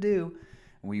easy to do.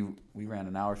 And we ran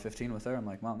an hour 15 with her. I'm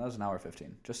like, Mom, that was an hour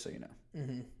 15, just so you know.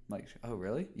 I'm like, oh,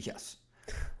 really? Yes.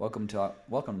 Welcome to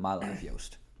my life,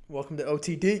 Yost. Welcome to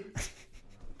OTD.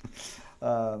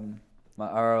 My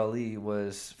RLE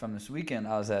was from this weekend.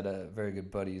 I was at a very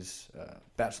good buddy's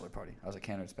bachelor party. I was at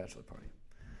Canada's bachelor party.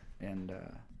 And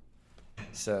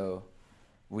so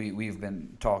we've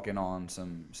been talking on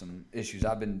some issues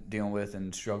I've been dealing with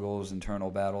and struggles,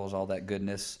 internal battles, all that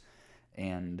goodness.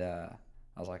 And I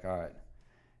was like, all right,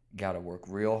 got to work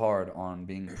real hard on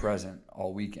being present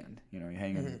all weekend. You know, you're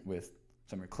hanging with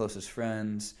some of your closest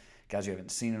friends, guys you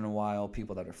haven't seen in a while,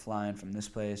 people that are flying from this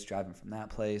place, driving from that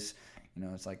place. You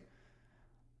know, it's like,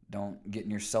 don't get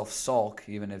in yourself sulk,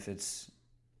 even if it's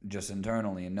just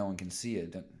internally and no one can see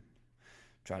it. Don't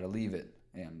try to leave it.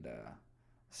 And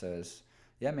says,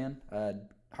 yeah, man, I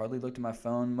hardly looked at my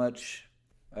phone much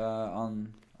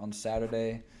on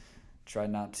Saturday. Tried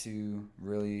not to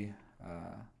really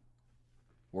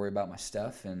worry about my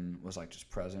stuff, and was like just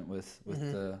present with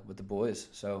the boys.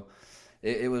 So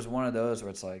it was one of those where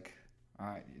it's like, all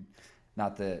right,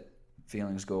 not that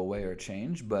feelings go away or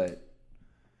change, but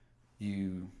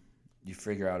you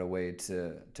figure out a way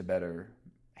to better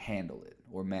handle it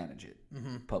or manage it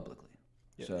publicly.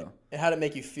 Yeah. So, and how did it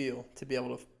make you feel to be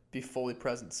able to be fully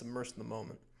present, immersed in the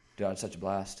moment? Dude, I had such a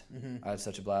blast. I had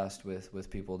such a blast with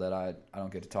people that I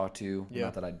don't get to talk to. Yeah.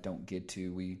 Not that I don't get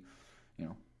to. We, you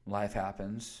know, life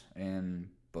happens,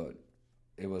 but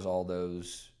it was all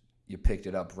those, you picked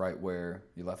it up right where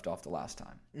you left off the last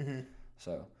time.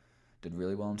 So did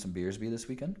really well in some Beersby this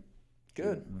weekend.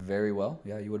 Good. Did very well.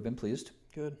 Yeah, you would have been pleased.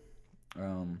 Good.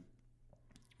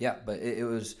 Yeah, but it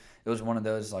was one of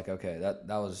those like, okay, that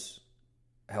was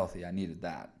healthy. I needed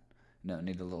that.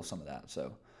 Needed a little some of that.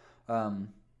 So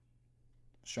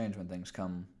strange when things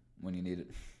come when you need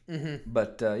it.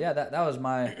 But yeah, that was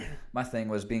my thing,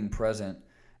 was being present,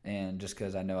 and just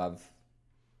because I know I've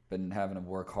been having to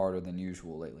work harder than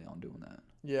usual lately on doing that.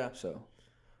 Yeah. So,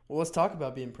 well, let's talk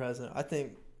about being present.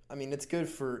 I mean, it's good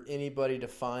for anybody to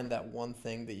find that one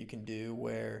thing that you can do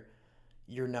where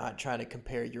you're not trying to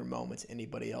compare your moment to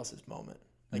anybody else's moment.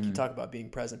 Like you talk about being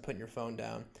present, putting your phone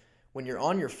down. When you're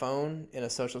on your phone in a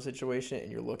social situation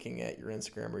and you're looking at your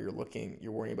Instagram, or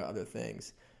you're worrying about other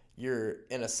things, you're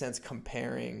in a sense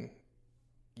comparing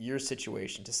your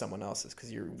situation to someone else's,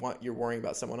 because you're worrying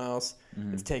about someone else.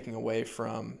 It's taking away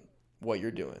from what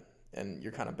you're doing, and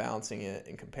you're kind of balancing it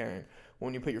and comparing.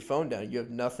 When you put your phone down, you have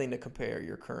nothing to compare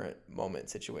your current moment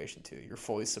situation to. You're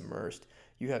fully submersed.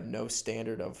 You have no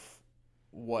standard of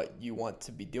what you want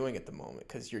to be doing at the moment,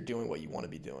 because you're doing what you want to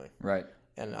be doing. right.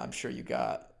 And I'm sure you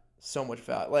got so much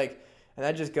value. And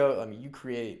that just goes, I mean, you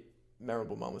create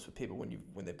memorable moments with people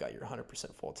when they've got your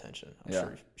 100% full attention.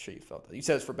 I'm sure you felt that. You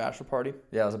said it's for bachelor party?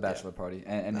 Yeah, it was a bachelor party.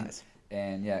 And nice.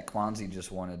 And yeah, Kwanzaa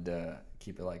just wanted to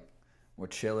keep it like more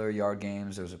chiller, yard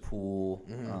games. There was a pool.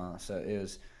 So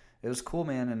it was cool,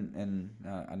 man. And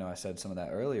I know I said some of that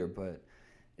earlier, but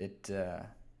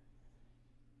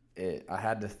I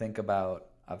had to think about,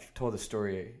 I've told this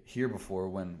story here before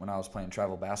when I was playing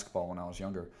travel basketball when I was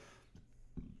younger.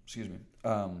 Excuse me.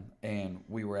 And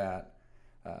we were at,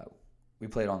 we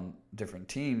played on different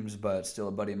teams, but still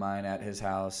a buddy of mine at his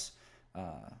house,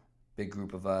 big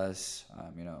group of us,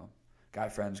 guy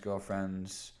friends,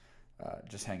 girlfriends,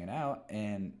 just hanging out.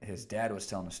 And his dad was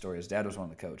telling a story. His dad was one of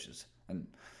the coaches. And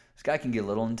this guy can get a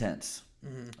little intense.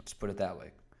 Let's put it that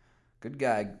way. Good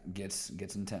guy gets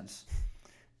intense.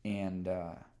 And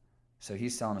so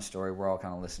he's telling a story. We're all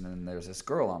kind of listening. And there's this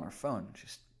girl on her phone.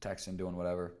 She's texting, doing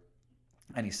whatever.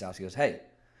 And he stops. He goes, "Hey."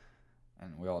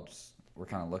 And we're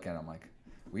kind of looking at him like,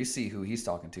 we see who he's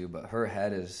talking to, but her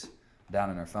head is down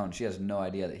in her phone. She has no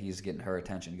idea that he's getting her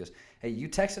attention. He goes, "Hey, you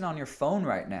texting on your phone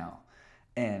right now."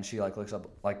 And she looks up,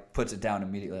 puts it down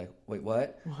immediately, like, "Wait,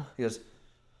 what?" He goes,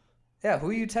 "Yeah, who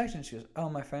are you texting?" She goes, "Oh,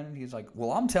 my friend." And he's like,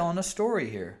 "Well, I'm telling a story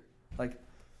here. Like,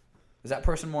 is that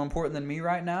person more important than me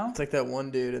right now?" It's like that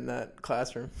one dude in that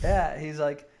classroom. Yeah, he's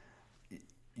like,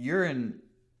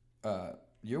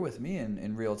 you're with me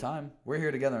in real time. We're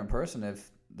here together in person.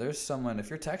 If you're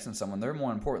texting someone, they're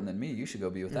more important than me, you should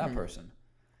go be with that person.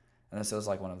 And so it's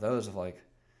like one of those of like,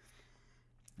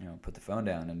 put the phone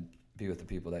down and be with the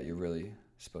people that you're really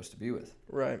supposed to be with.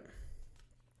 Right.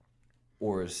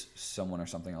 Or is someone or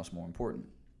something else more important?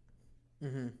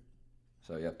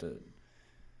 So you have to.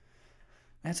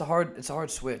 Man, it's a hard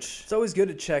switch. It's always good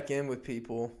to check in with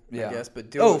people, I guess,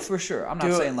 but for sure. I'm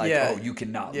not saying you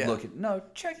cannot look at. No,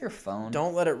 check your phone.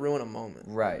 Don't let it ruin a moment.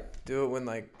 Right. Do it when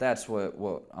That's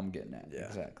what I'm getting at. Yeah.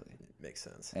 Exactly. It makes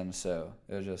sense. And so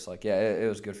it was just like, it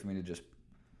was good for me to just,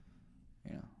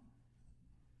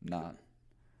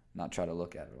 not try to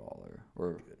look at it all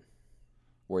or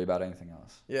worry about anything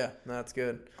else. Yeah, that's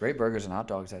good. Great burgers and hot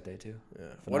dogs that day too. Yeah.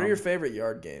 Phenomenal. What are your favorite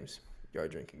yard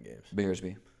drinking games?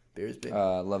 Beersby.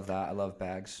 Love that. I love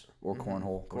bags or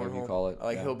cornhole, whatever you call it. I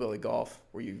like hillbilly golf,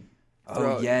 where you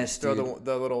throw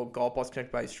the little golf balls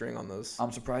connected by a string on those.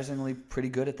 I'm surprisingly pretty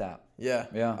good at that. Yeah.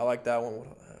 I like that one.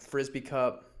 Frisbee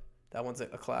Cup, that one's a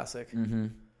classic.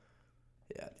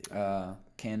 Yeah, dude.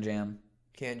 Can Jam.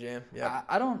 Yeah.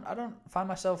 I don't find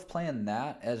myself playing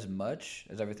that as much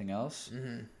as everything else.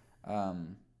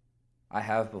 I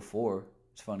have before.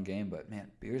 It's a fun game, but man,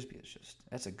 Beersby is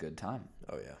that's a good time.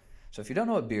 Oh, yeah. So if you don't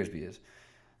know what Beersby is,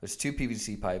 there's 2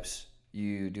 PVC pipes.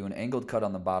 You do an angled cut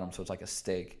on the bottom, so it's like a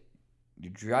steak. You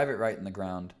drive it right in the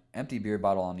ground, empty beer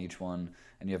bottle on each one,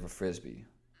 and you have a Frisbee.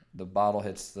 The bottle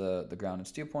hits the ground,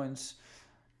 it's 2 points.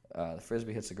 The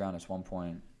Frisbee hits the ground, it's 1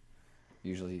 point.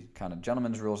 Usually kind of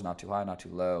gentleman's rules, not too high, not too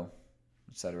low,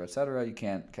 et cetera, et cetera. You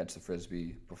can't catch the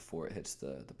Frisbee before it hits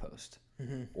the post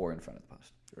or in front of the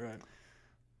post. Right.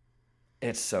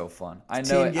 It's so fun. I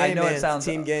know it sounds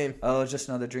team game. Oh, it's just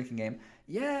another drinking game.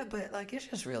 Yeah, but like it's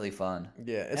just really fun.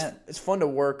 Yeah, it's fun to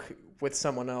work with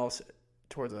someone else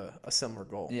towards a similar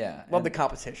goal. Yeah. Love the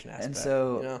competition aspect. And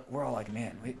so we're all like,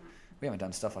 man, we haven't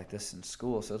done stuff like this in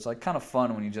school. So it's like kind of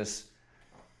fun when you just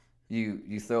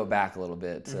you throw it back a little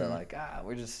bit to like,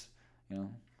 we're just,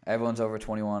 everyone's over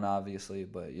 21 obviously,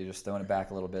 but you're just throwing it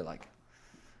back a little bit, like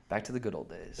back to the good old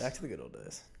days. Back to the good old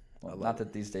days. Well, not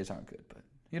that these days aren't good, but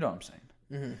you know what I'm saying.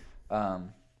 Mm-hmm. All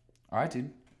right,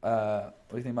 dude. What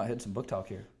do you think about hitting some book talk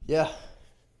here? Yeah,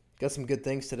 got some good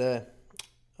things today.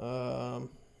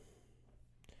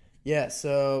 Yeah,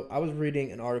 so I was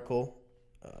reading an article.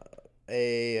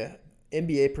 A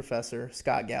MBA professor,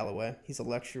 Scott Galloway, he's a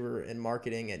lecturer in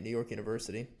marketing at New York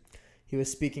University. He was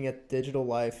speaking at the Digital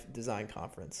Life Design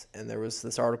Conference, and there was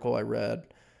this article I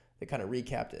read that kind of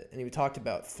recapped it. And he talked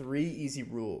about 3 easy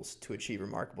rules to achieve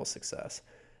remarkable success.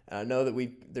 And I know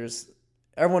that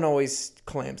everyone always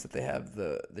claims that they have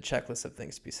the checklist of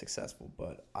things to be successful,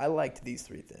 but I liked these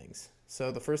 3 things.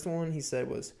 So the first one he said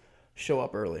was show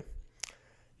up early.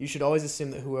 You should always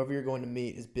assume that whoever you're going to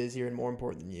meet is busier and more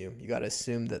important than you. You got to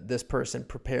assume that this person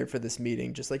prepared for this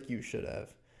meeting just like you should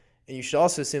have. And you should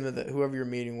also assume that whoever you're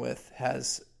meeting with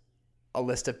has a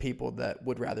list of people that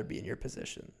would rather be in your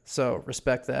position. So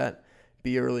respect that.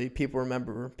 Be early. People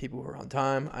remember people who are on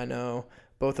time. I know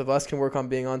both of us can work on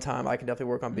being on time. I can definitely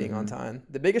work on being on time.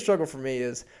 The biggest struggle for me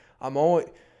is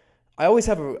I always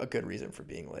have a good reason for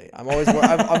being late. I'm always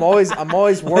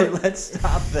working. Let's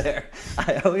stop there.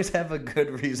 I always have a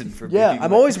good reason for being late. Yeah,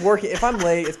 I'm always working. If I'm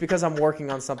late, it's because I'm working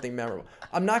on something memorable.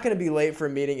 I'm not going to be late for a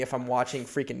meeting if I'm watching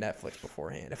freaking Netflix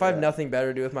beforehand. If I have nothing better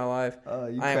to do with my life, I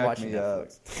am watching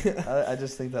Netflix. I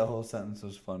just think that whole sentence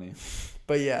was funny.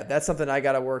 But yeah, that's something I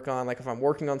got to work on. Like if I'm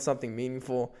working on something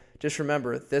meaningful, just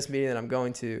remember this meeting that I'm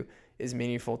going to is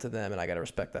meaningful to them, and I got to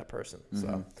respect that person.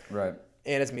 So right.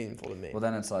 And it's meaningful to me. Well,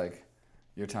 then it's like,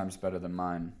 your time's better than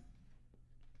mine.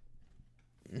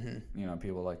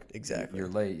 People like, exactly. You're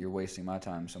late, you're wasting my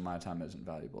time, so my time isn't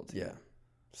valuable to you. Yeah.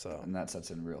 So. And that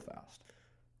sets in real fast.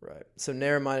 Right. So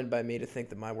narrow-minded by me to think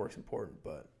that my work's important,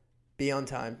 but be on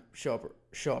time, show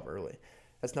up early.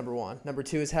 That's number 1. Number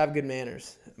 2 is have good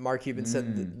manners. Mark Cuban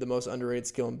said the most underrated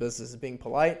skill in business is being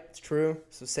polite. It's true.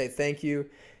 So say thank you.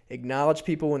 Acknowledge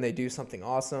people when they do something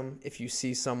awesome. If you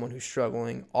see someone who's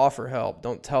struggling, offer help.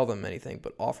 Don't tell them anything,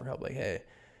 but offer help. Like, hey,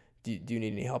 do you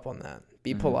need any help on that?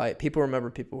 Be polite. People remember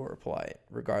people who are polite,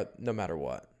 no matter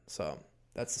what. So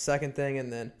that's the second thing.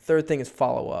 And then third thing is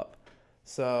follow up.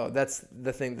 So that's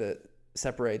the thing that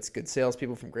separates good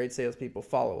salespeople from great salespeople.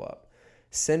 Follow up.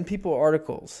 Send people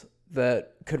articles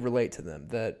that could relate to them,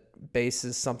 that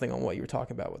bases something on what you were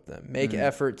talking about with them. Make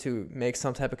effort to make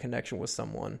some type of connection with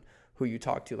someone who you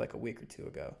talked to like a week or 2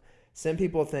 ago. Send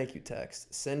people a thank you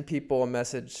text. Send people a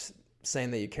message saying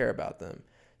that you care about them.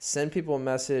 Send people a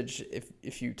message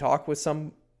if you talk with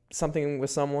something with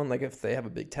someone, like if they have a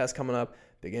big test coming up,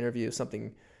 big interview,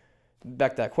 something.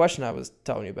 Back to that question I was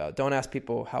telling you about. Don't ask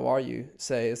people, how are you?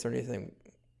 Say, is there anything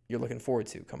you're looking forward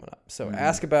to coming up? So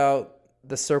ask about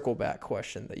the circle back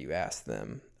question that you asked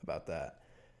them about that.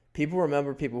 People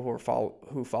remember people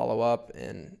who follow up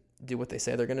and do what they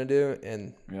say they're going to do,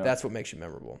 and that's what makes you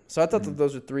memorable. So I thought that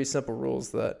those are 3 simple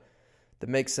rules that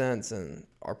make sense and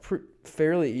are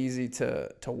fairly easy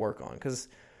to work on. Because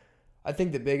I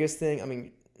think the biggest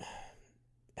thing,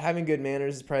 having good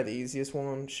manners is probably the easiest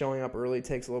one. Showing up early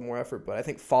takes a little more effort, but I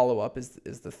think follow up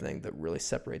is the thing that really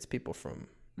separates people from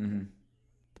the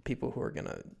people who are going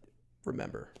to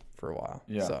remember for a while.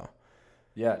 Yeah. So.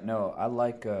 Yeah, no, I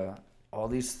like all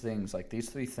these things, like these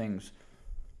 3 things.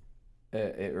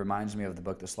 It reminds me of the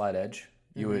book The Slight Edge.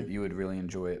 You would really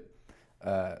enjoy it.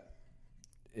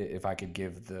 If I could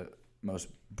give the most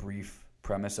brief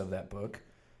premise of that book,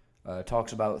 it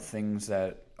talks about things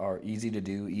that are easy to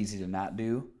do, easy to not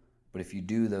do, but if you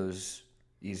do those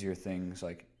easier things,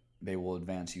 like they will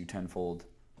advance you tenfold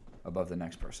above the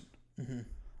next person.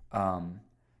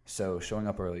 So showing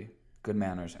up early, good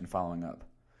manners, and following up.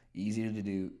 Easy to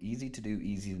do, easy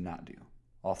to not do.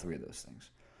 All 3 of those things.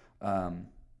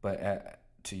 But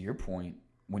to your point,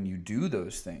 when you do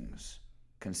those things,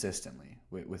 consistently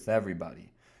with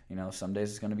everybody. Some days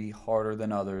it's going to be harder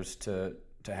than others to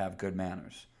have good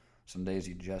manners. Some days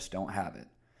you just don't have it.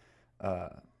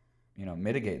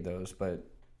 Mitigate those, but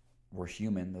we're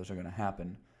human. Those are going to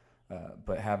happen.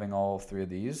 But having all three of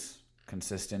these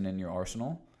consistent in your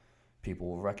arsenal, people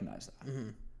will recognize that. Mm-hmm.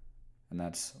 And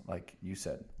that's, like you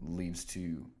said, leads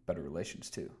to better relations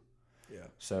too. Yeah.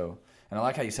 So, and I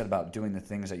like how you said about doing the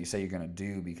things that you say you're going to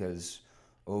do, because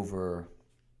over,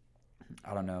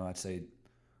 I don't know, I'd say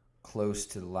close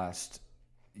to the last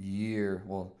year,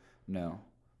 well, no,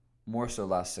 more so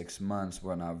last 6 months,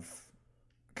 when I've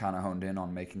kind of honed in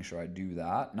on making sure I do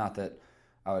that. Not that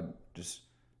I would just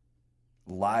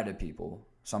lie to people.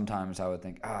 Sometimes I would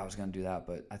think, I was going to do that,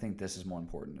 but I think this is more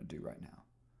important to do right now.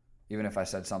 Even if I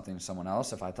said something to someone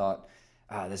else, if I thought,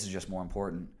 this is just more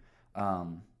important,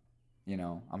 I'm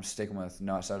sticking with,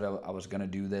 no, I said I was going to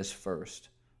do this first,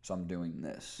 so I'm doing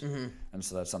this. Mm-hmm. And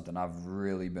so that's something I've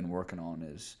really been working on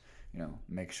is,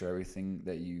 make sure everything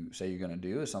that you say you're going to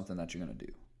do is something that you're going to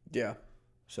do. Yeah.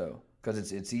 So,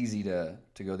 because it's easy to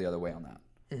go the other way on that.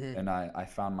 Mm-hmm. And I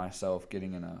found myself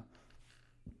getting in a,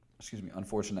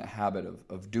 unfortunate habit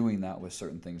of doing that with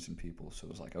certain things and people. So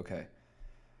it was like, okay,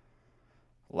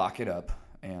 lock it up,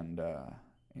 and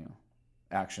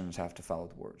actions have to follow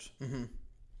the words. Mm-hmm.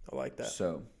 I like that.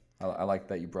 So I like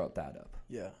that you brought that up.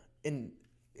 Yeah, and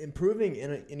improving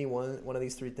in any one of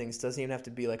these three things doesn't even have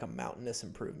to be like a mountainous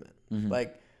improvement. Mm-hmm.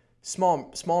 Like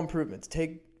small improvements.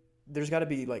 There's got to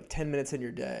be like 10 minutes in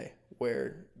your day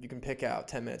where you can pick out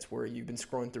 10 minutes where you've been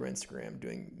scrolling through Instagram,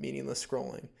 doing meaningless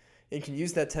scrolling. And you can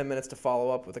use that 10 minutes to follow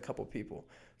up with a couple people.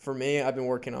 For me, I've been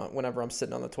working on whenever I'm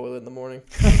sitting on the toilet in the morning.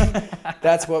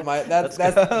 That's what that's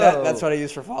what I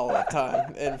use for follow-up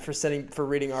time, and for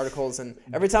reading articles. And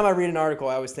every time I read an article,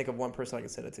 I always think of one person I can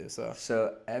send it to.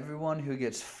 So everyone who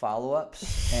gets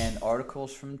follow-ups and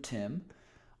articles from Tim,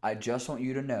 I just want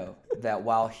you to know that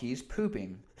while he's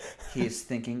pooping, he is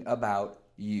thinking about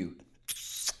you.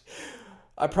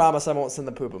 I promise I won't send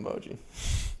the poop emoji.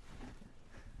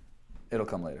 It'll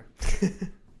come later.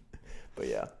 But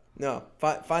yeah, no.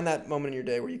 Find that moment in your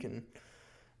day where you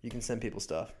can send people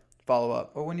stuff. Follow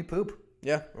up. Or when you poop.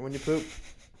 Yeah, or when you poop.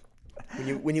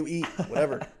 when you eat,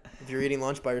 whatever. If you're eating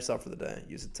lunch by yourself for the day,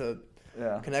 use it to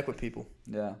connect with people.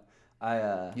 Yeah,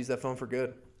 use that phone for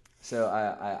good. So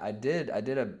I did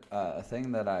a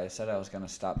thing that I said I was going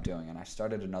to stop doing, and I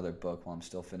started another book while I'm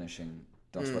still finishing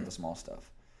Don't Sweat the Small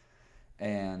Stuff,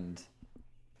 and.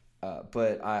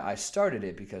 But I started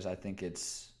it because I think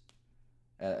it's,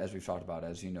 as we've talked about,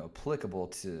 as you know, applicable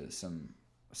to some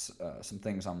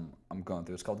things I'm going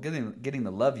through. It's called Getting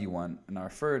the Love You Want, and I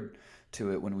referred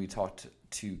to it when we talked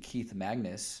to Keith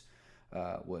Magnus,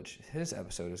 which his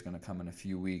episode is going to come in a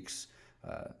few weeks.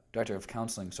 Director of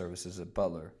Counseling Services at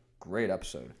Butler, great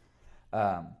episode.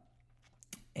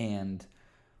 And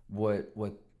what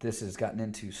this has gotten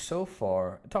into so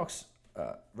far, it talks.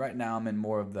 Right now, I'm in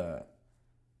more of the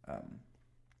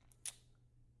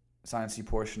sciencey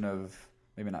portion of,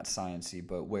 maybe not sciencey,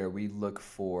 but where we look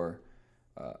for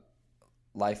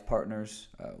life partners.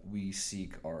 We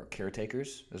seek our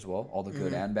caretakers as well, all the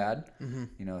good and bad.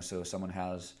 Mm-hmm. So if someone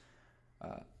has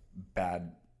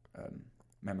bad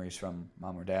memories from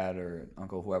mom or dad or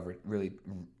uncle, whoever really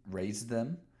raised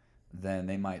them, then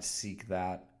they might seek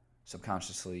that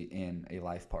subconsciously in a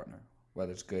life partner,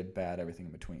 whether it's good, bad, everything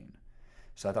in between.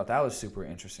 So I thought that was super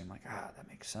interesting. Like, that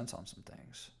makes sense on some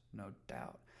things, no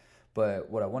doubt. But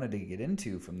what I wanted to get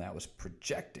into from that was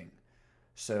projecting.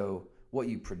 So what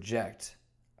you project,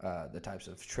 the types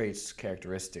of traits,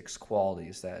 characteristics,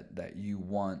 qualities that you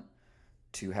want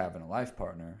to have in a life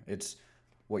partner, it's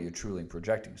what you're truly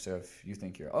projecting. So if you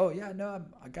think you're,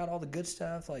 I got all the good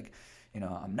stuff, like,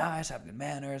 I'm nice, I have good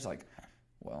manners, like,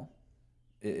 well,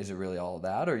 is it really all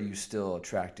that? Or are you still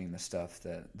attracting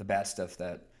the bad stuff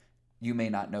that you may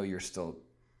not know you're still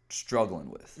struggling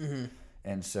with? Mm-hmm.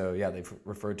 And so, they've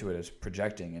referred to it as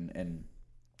projecting. And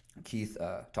Keith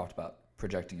talked about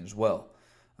projecting as well,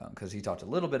 because he talked a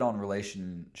little bit on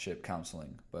relationship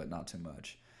counseling, but not too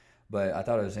much. But I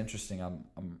thought it was interesting.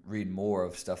 I'm reading more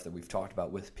of stuff that we've talked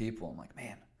about with people. I'm like,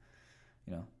 man,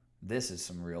 this is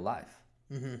some real life.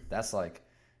 Mm-hmm. That's like,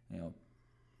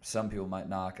 some people might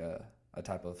knock a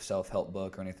type of self-help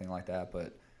book or anything like that,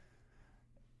 but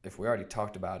if we already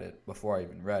talked about it before I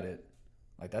even read it,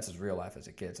 like, that's as real life as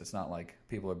it gets. It's not like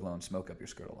people are blowing smoke up your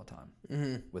skirt all the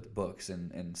time with books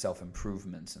and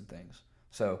self-improvements and things.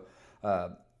 So,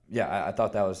 I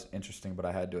thought that was interesting, but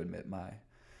I had to admit I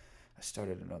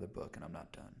started another book and I'm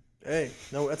not done. Hey,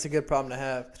 no, that's a good problem to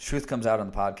have. The truth comes out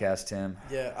on the podcast, Tim.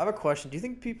 Yeah, I have a question. Do you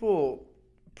think people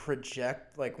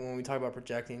project, like when we talk about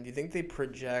projecting, do you think they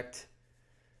project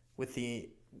with the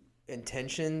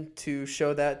intention to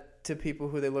show that to people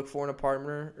who they look for in a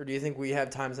partner? Or do you think we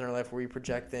have times in our life where we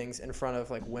project things in front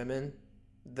of like women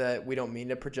that we don't mean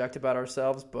to project about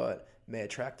ourselves, but may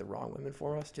attract the wrong women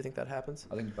for us? Do you think that happens?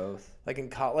 I think both. Like in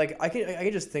college, like I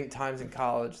can just think times in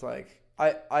college, like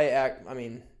I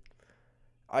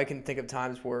can think of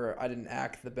times where I didn't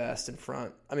act the best in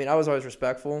front. I mean, I was always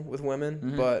respectful with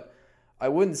women, but I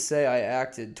wouldn't say I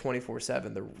acted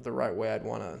 24/7 the right way I'd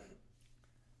want to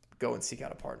go and seek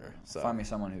out a partner. So Find me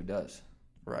someone who does.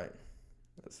 Right.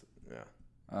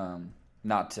 Yeah.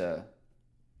 Not to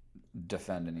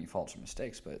defend any faults or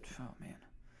mistakes, but oh man,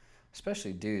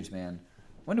 especially dudes, man.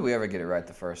 When do we ever get it right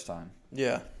the first time?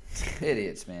 Yeah.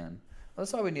 Idiots, man.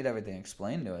 That's why we need everything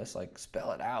explained to us. Like,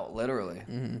 spell it out, literally.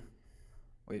 Mm-hmm.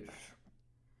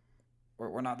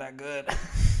 We're not that good.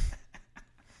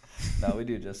 No, we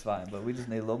do just fine, but we just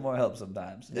need a little more help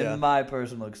sometimes. Yeah. In my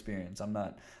personal experience, I'm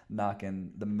not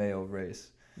knocking the male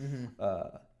race. Mm-hmm.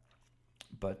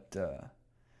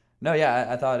 No, yeah,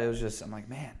 I thought it was just, I'm like,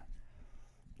 man,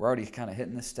 we're already kind of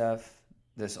hitting this stuff.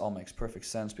 This all makes perfect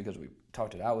sense because we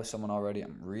talked it out with someone already.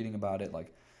 I'm reading about it.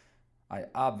 Like, I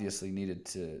obviously needed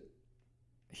to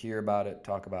hear about it,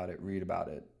 talk about it, read about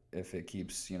it. If it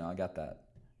keeps, I got that,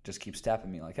 just keeps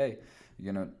tapping me like, hey,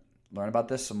 you're going to learn about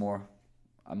this some more.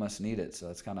 I must need it. So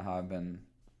that's kind of how I've been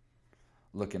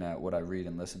looking at what I read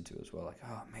and listen to as well. Like,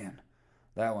 oh man,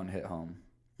 that one hit home.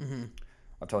 Mm-hmm.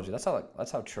 I told you that's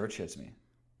how church hits me.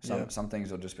 Some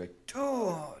things will just be like,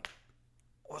 dude,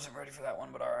 wasn't ready for that one,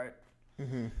 but all right.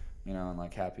 Mm-hmm. And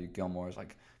like Happy Gilmore is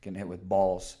like getting hit with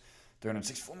balls.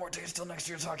 364 more days till next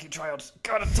year's hockey tryouts.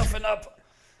 Gotta toughen up.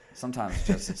 Sometimes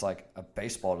it's like a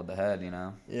baseball to the head,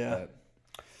 Yeah.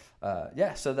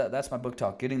 But, so that's my book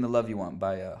talk, Getting the Love You Want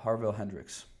by Harville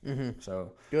Hendrix. Mm-hmm.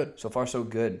 So good. So far, so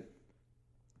good.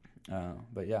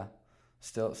 But yeah,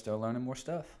 still learning more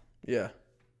stuff. Yeah.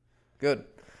 Good.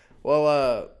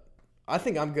 Well, I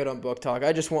think I'm good on book talk.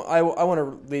 I just want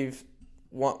to leave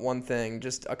one thing,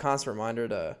 just a constant reminder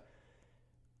to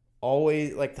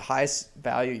always, like, the highest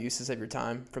value uses of your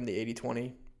time from the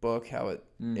 80-20 book, how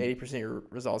 80% of your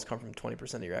results come from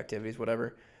 20% of your activities,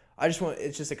 whatever.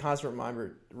 It's just a constant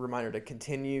reminder to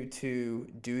continue to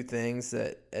do things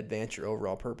that advance your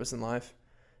overall purpose in life.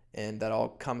 And that all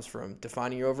comes from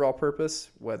defining your overall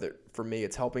purpose, whether for me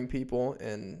it's helping people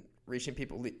and reaching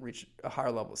people reach a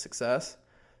higher level of success.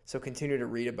 So continue to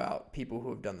read about people who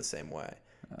have done the same way.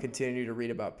 Continue to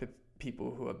read about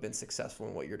people who have been successful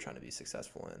in what you're trying to be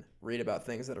successful in. Read about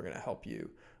things that are going to help you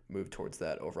move towards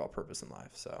that overall purpose in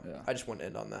life. So I just want to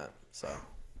end on that. So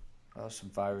that was some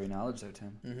fiery knowledge there,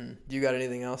 Tim. Mm-hmm. Do you got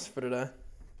anything else for today?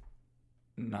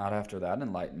 Not after that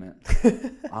enlightenment.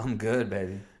 I'm good,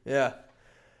 baby. Yeah.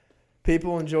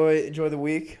 People, enjoy the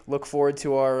week. Look forward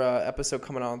to our episode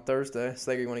coming out on Thursday.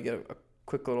 Slager, you want to get a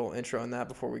quick little intro on that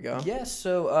before we go? Yes.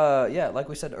 So, like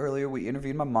we said earlier, we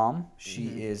interviewed my mom.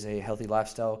 She is a healthy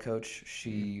lifestyle coach.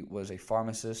 She was a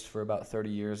pharmacist for about 30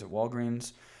 years at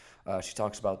Walgreens. She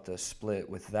talks about the split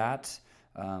with that.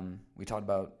 We talked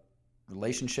about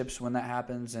relationships when that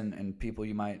happens and people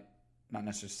you might not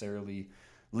necessarily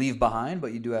leave behind,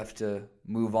 but you do have to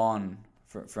move on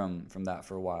from that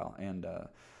for a while. And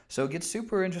so it gets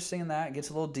super interesting in that. It gets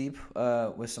a little deep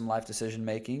with some life decision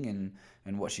making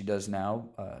and what she does now.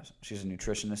 She's a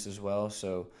nutritionist as well,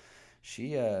 so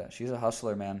she's a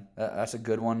hustler, man. That's a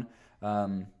good one. I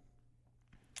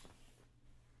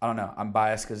don't know. I'm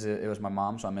biased because it was my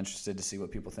mom, so I'm interested to see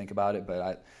what people think about it.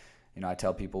 But I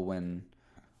tell people when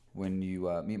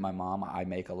you meet my mom, I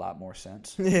make a lot more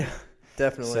sense. Yeah,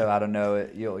 definitely. So I don't know.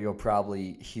 You'll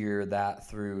probably hear that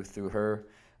through her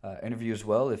interview as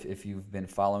well. If you've been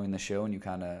following the show and you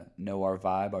kind of know our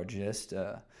vibe, our gist,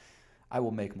 I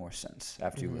will make more sense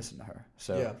after you listen to her.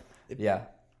 So yeah.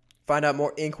 Find out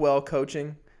more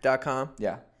inkwellcoaching.com.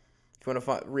 Yeah. If you want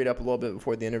to read up a little bit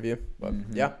before the interview. But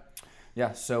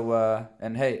Yeah. So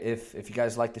and hey, if you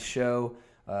guys like the show,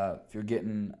 if you're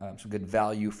getting some good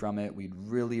value from it, we'd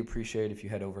really appreciate if you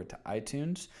head over to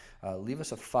iTunes, leave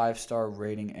us a 5-star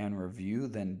rating and review,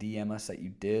 then DM us that you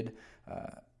did,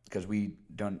 because we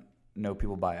don't know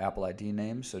people by Apple ID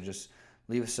names. So just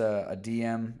leave us a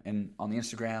DM on the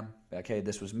Instagram. Like, hey,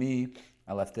 this was me.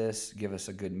 I left this. Give us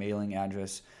a good mailing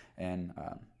address, and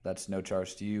that's no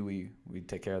charge to you. We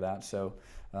take care of that. So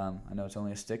I know it's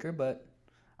only a sticker, but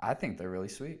I think they're really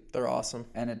sweet. They're awesome.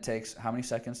 And it takes, how many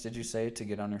seconds did you say to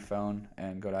get on your phone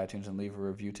and go to iTunes and leave a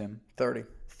review, Tim? 30.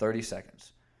 30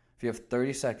 seconds. If you have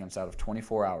 30 seconds out of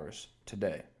 24 hours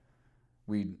today,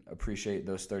 we'd appreciate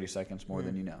those 30 seconds more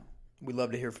than you know. We'd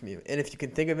love to hear from you. And if you can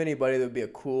think of anybody that would be a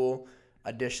cool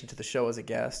addition to the show as a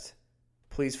guest,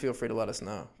 please feel free to let us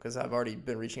know, because I've already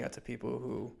been reaching out to people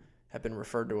who have been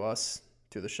referred to us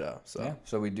to the show. So Yeah,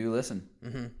 so we do listen.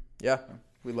 Yeah,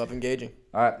 we love engaging.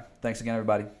 All right. Thanks again,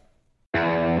 everybody.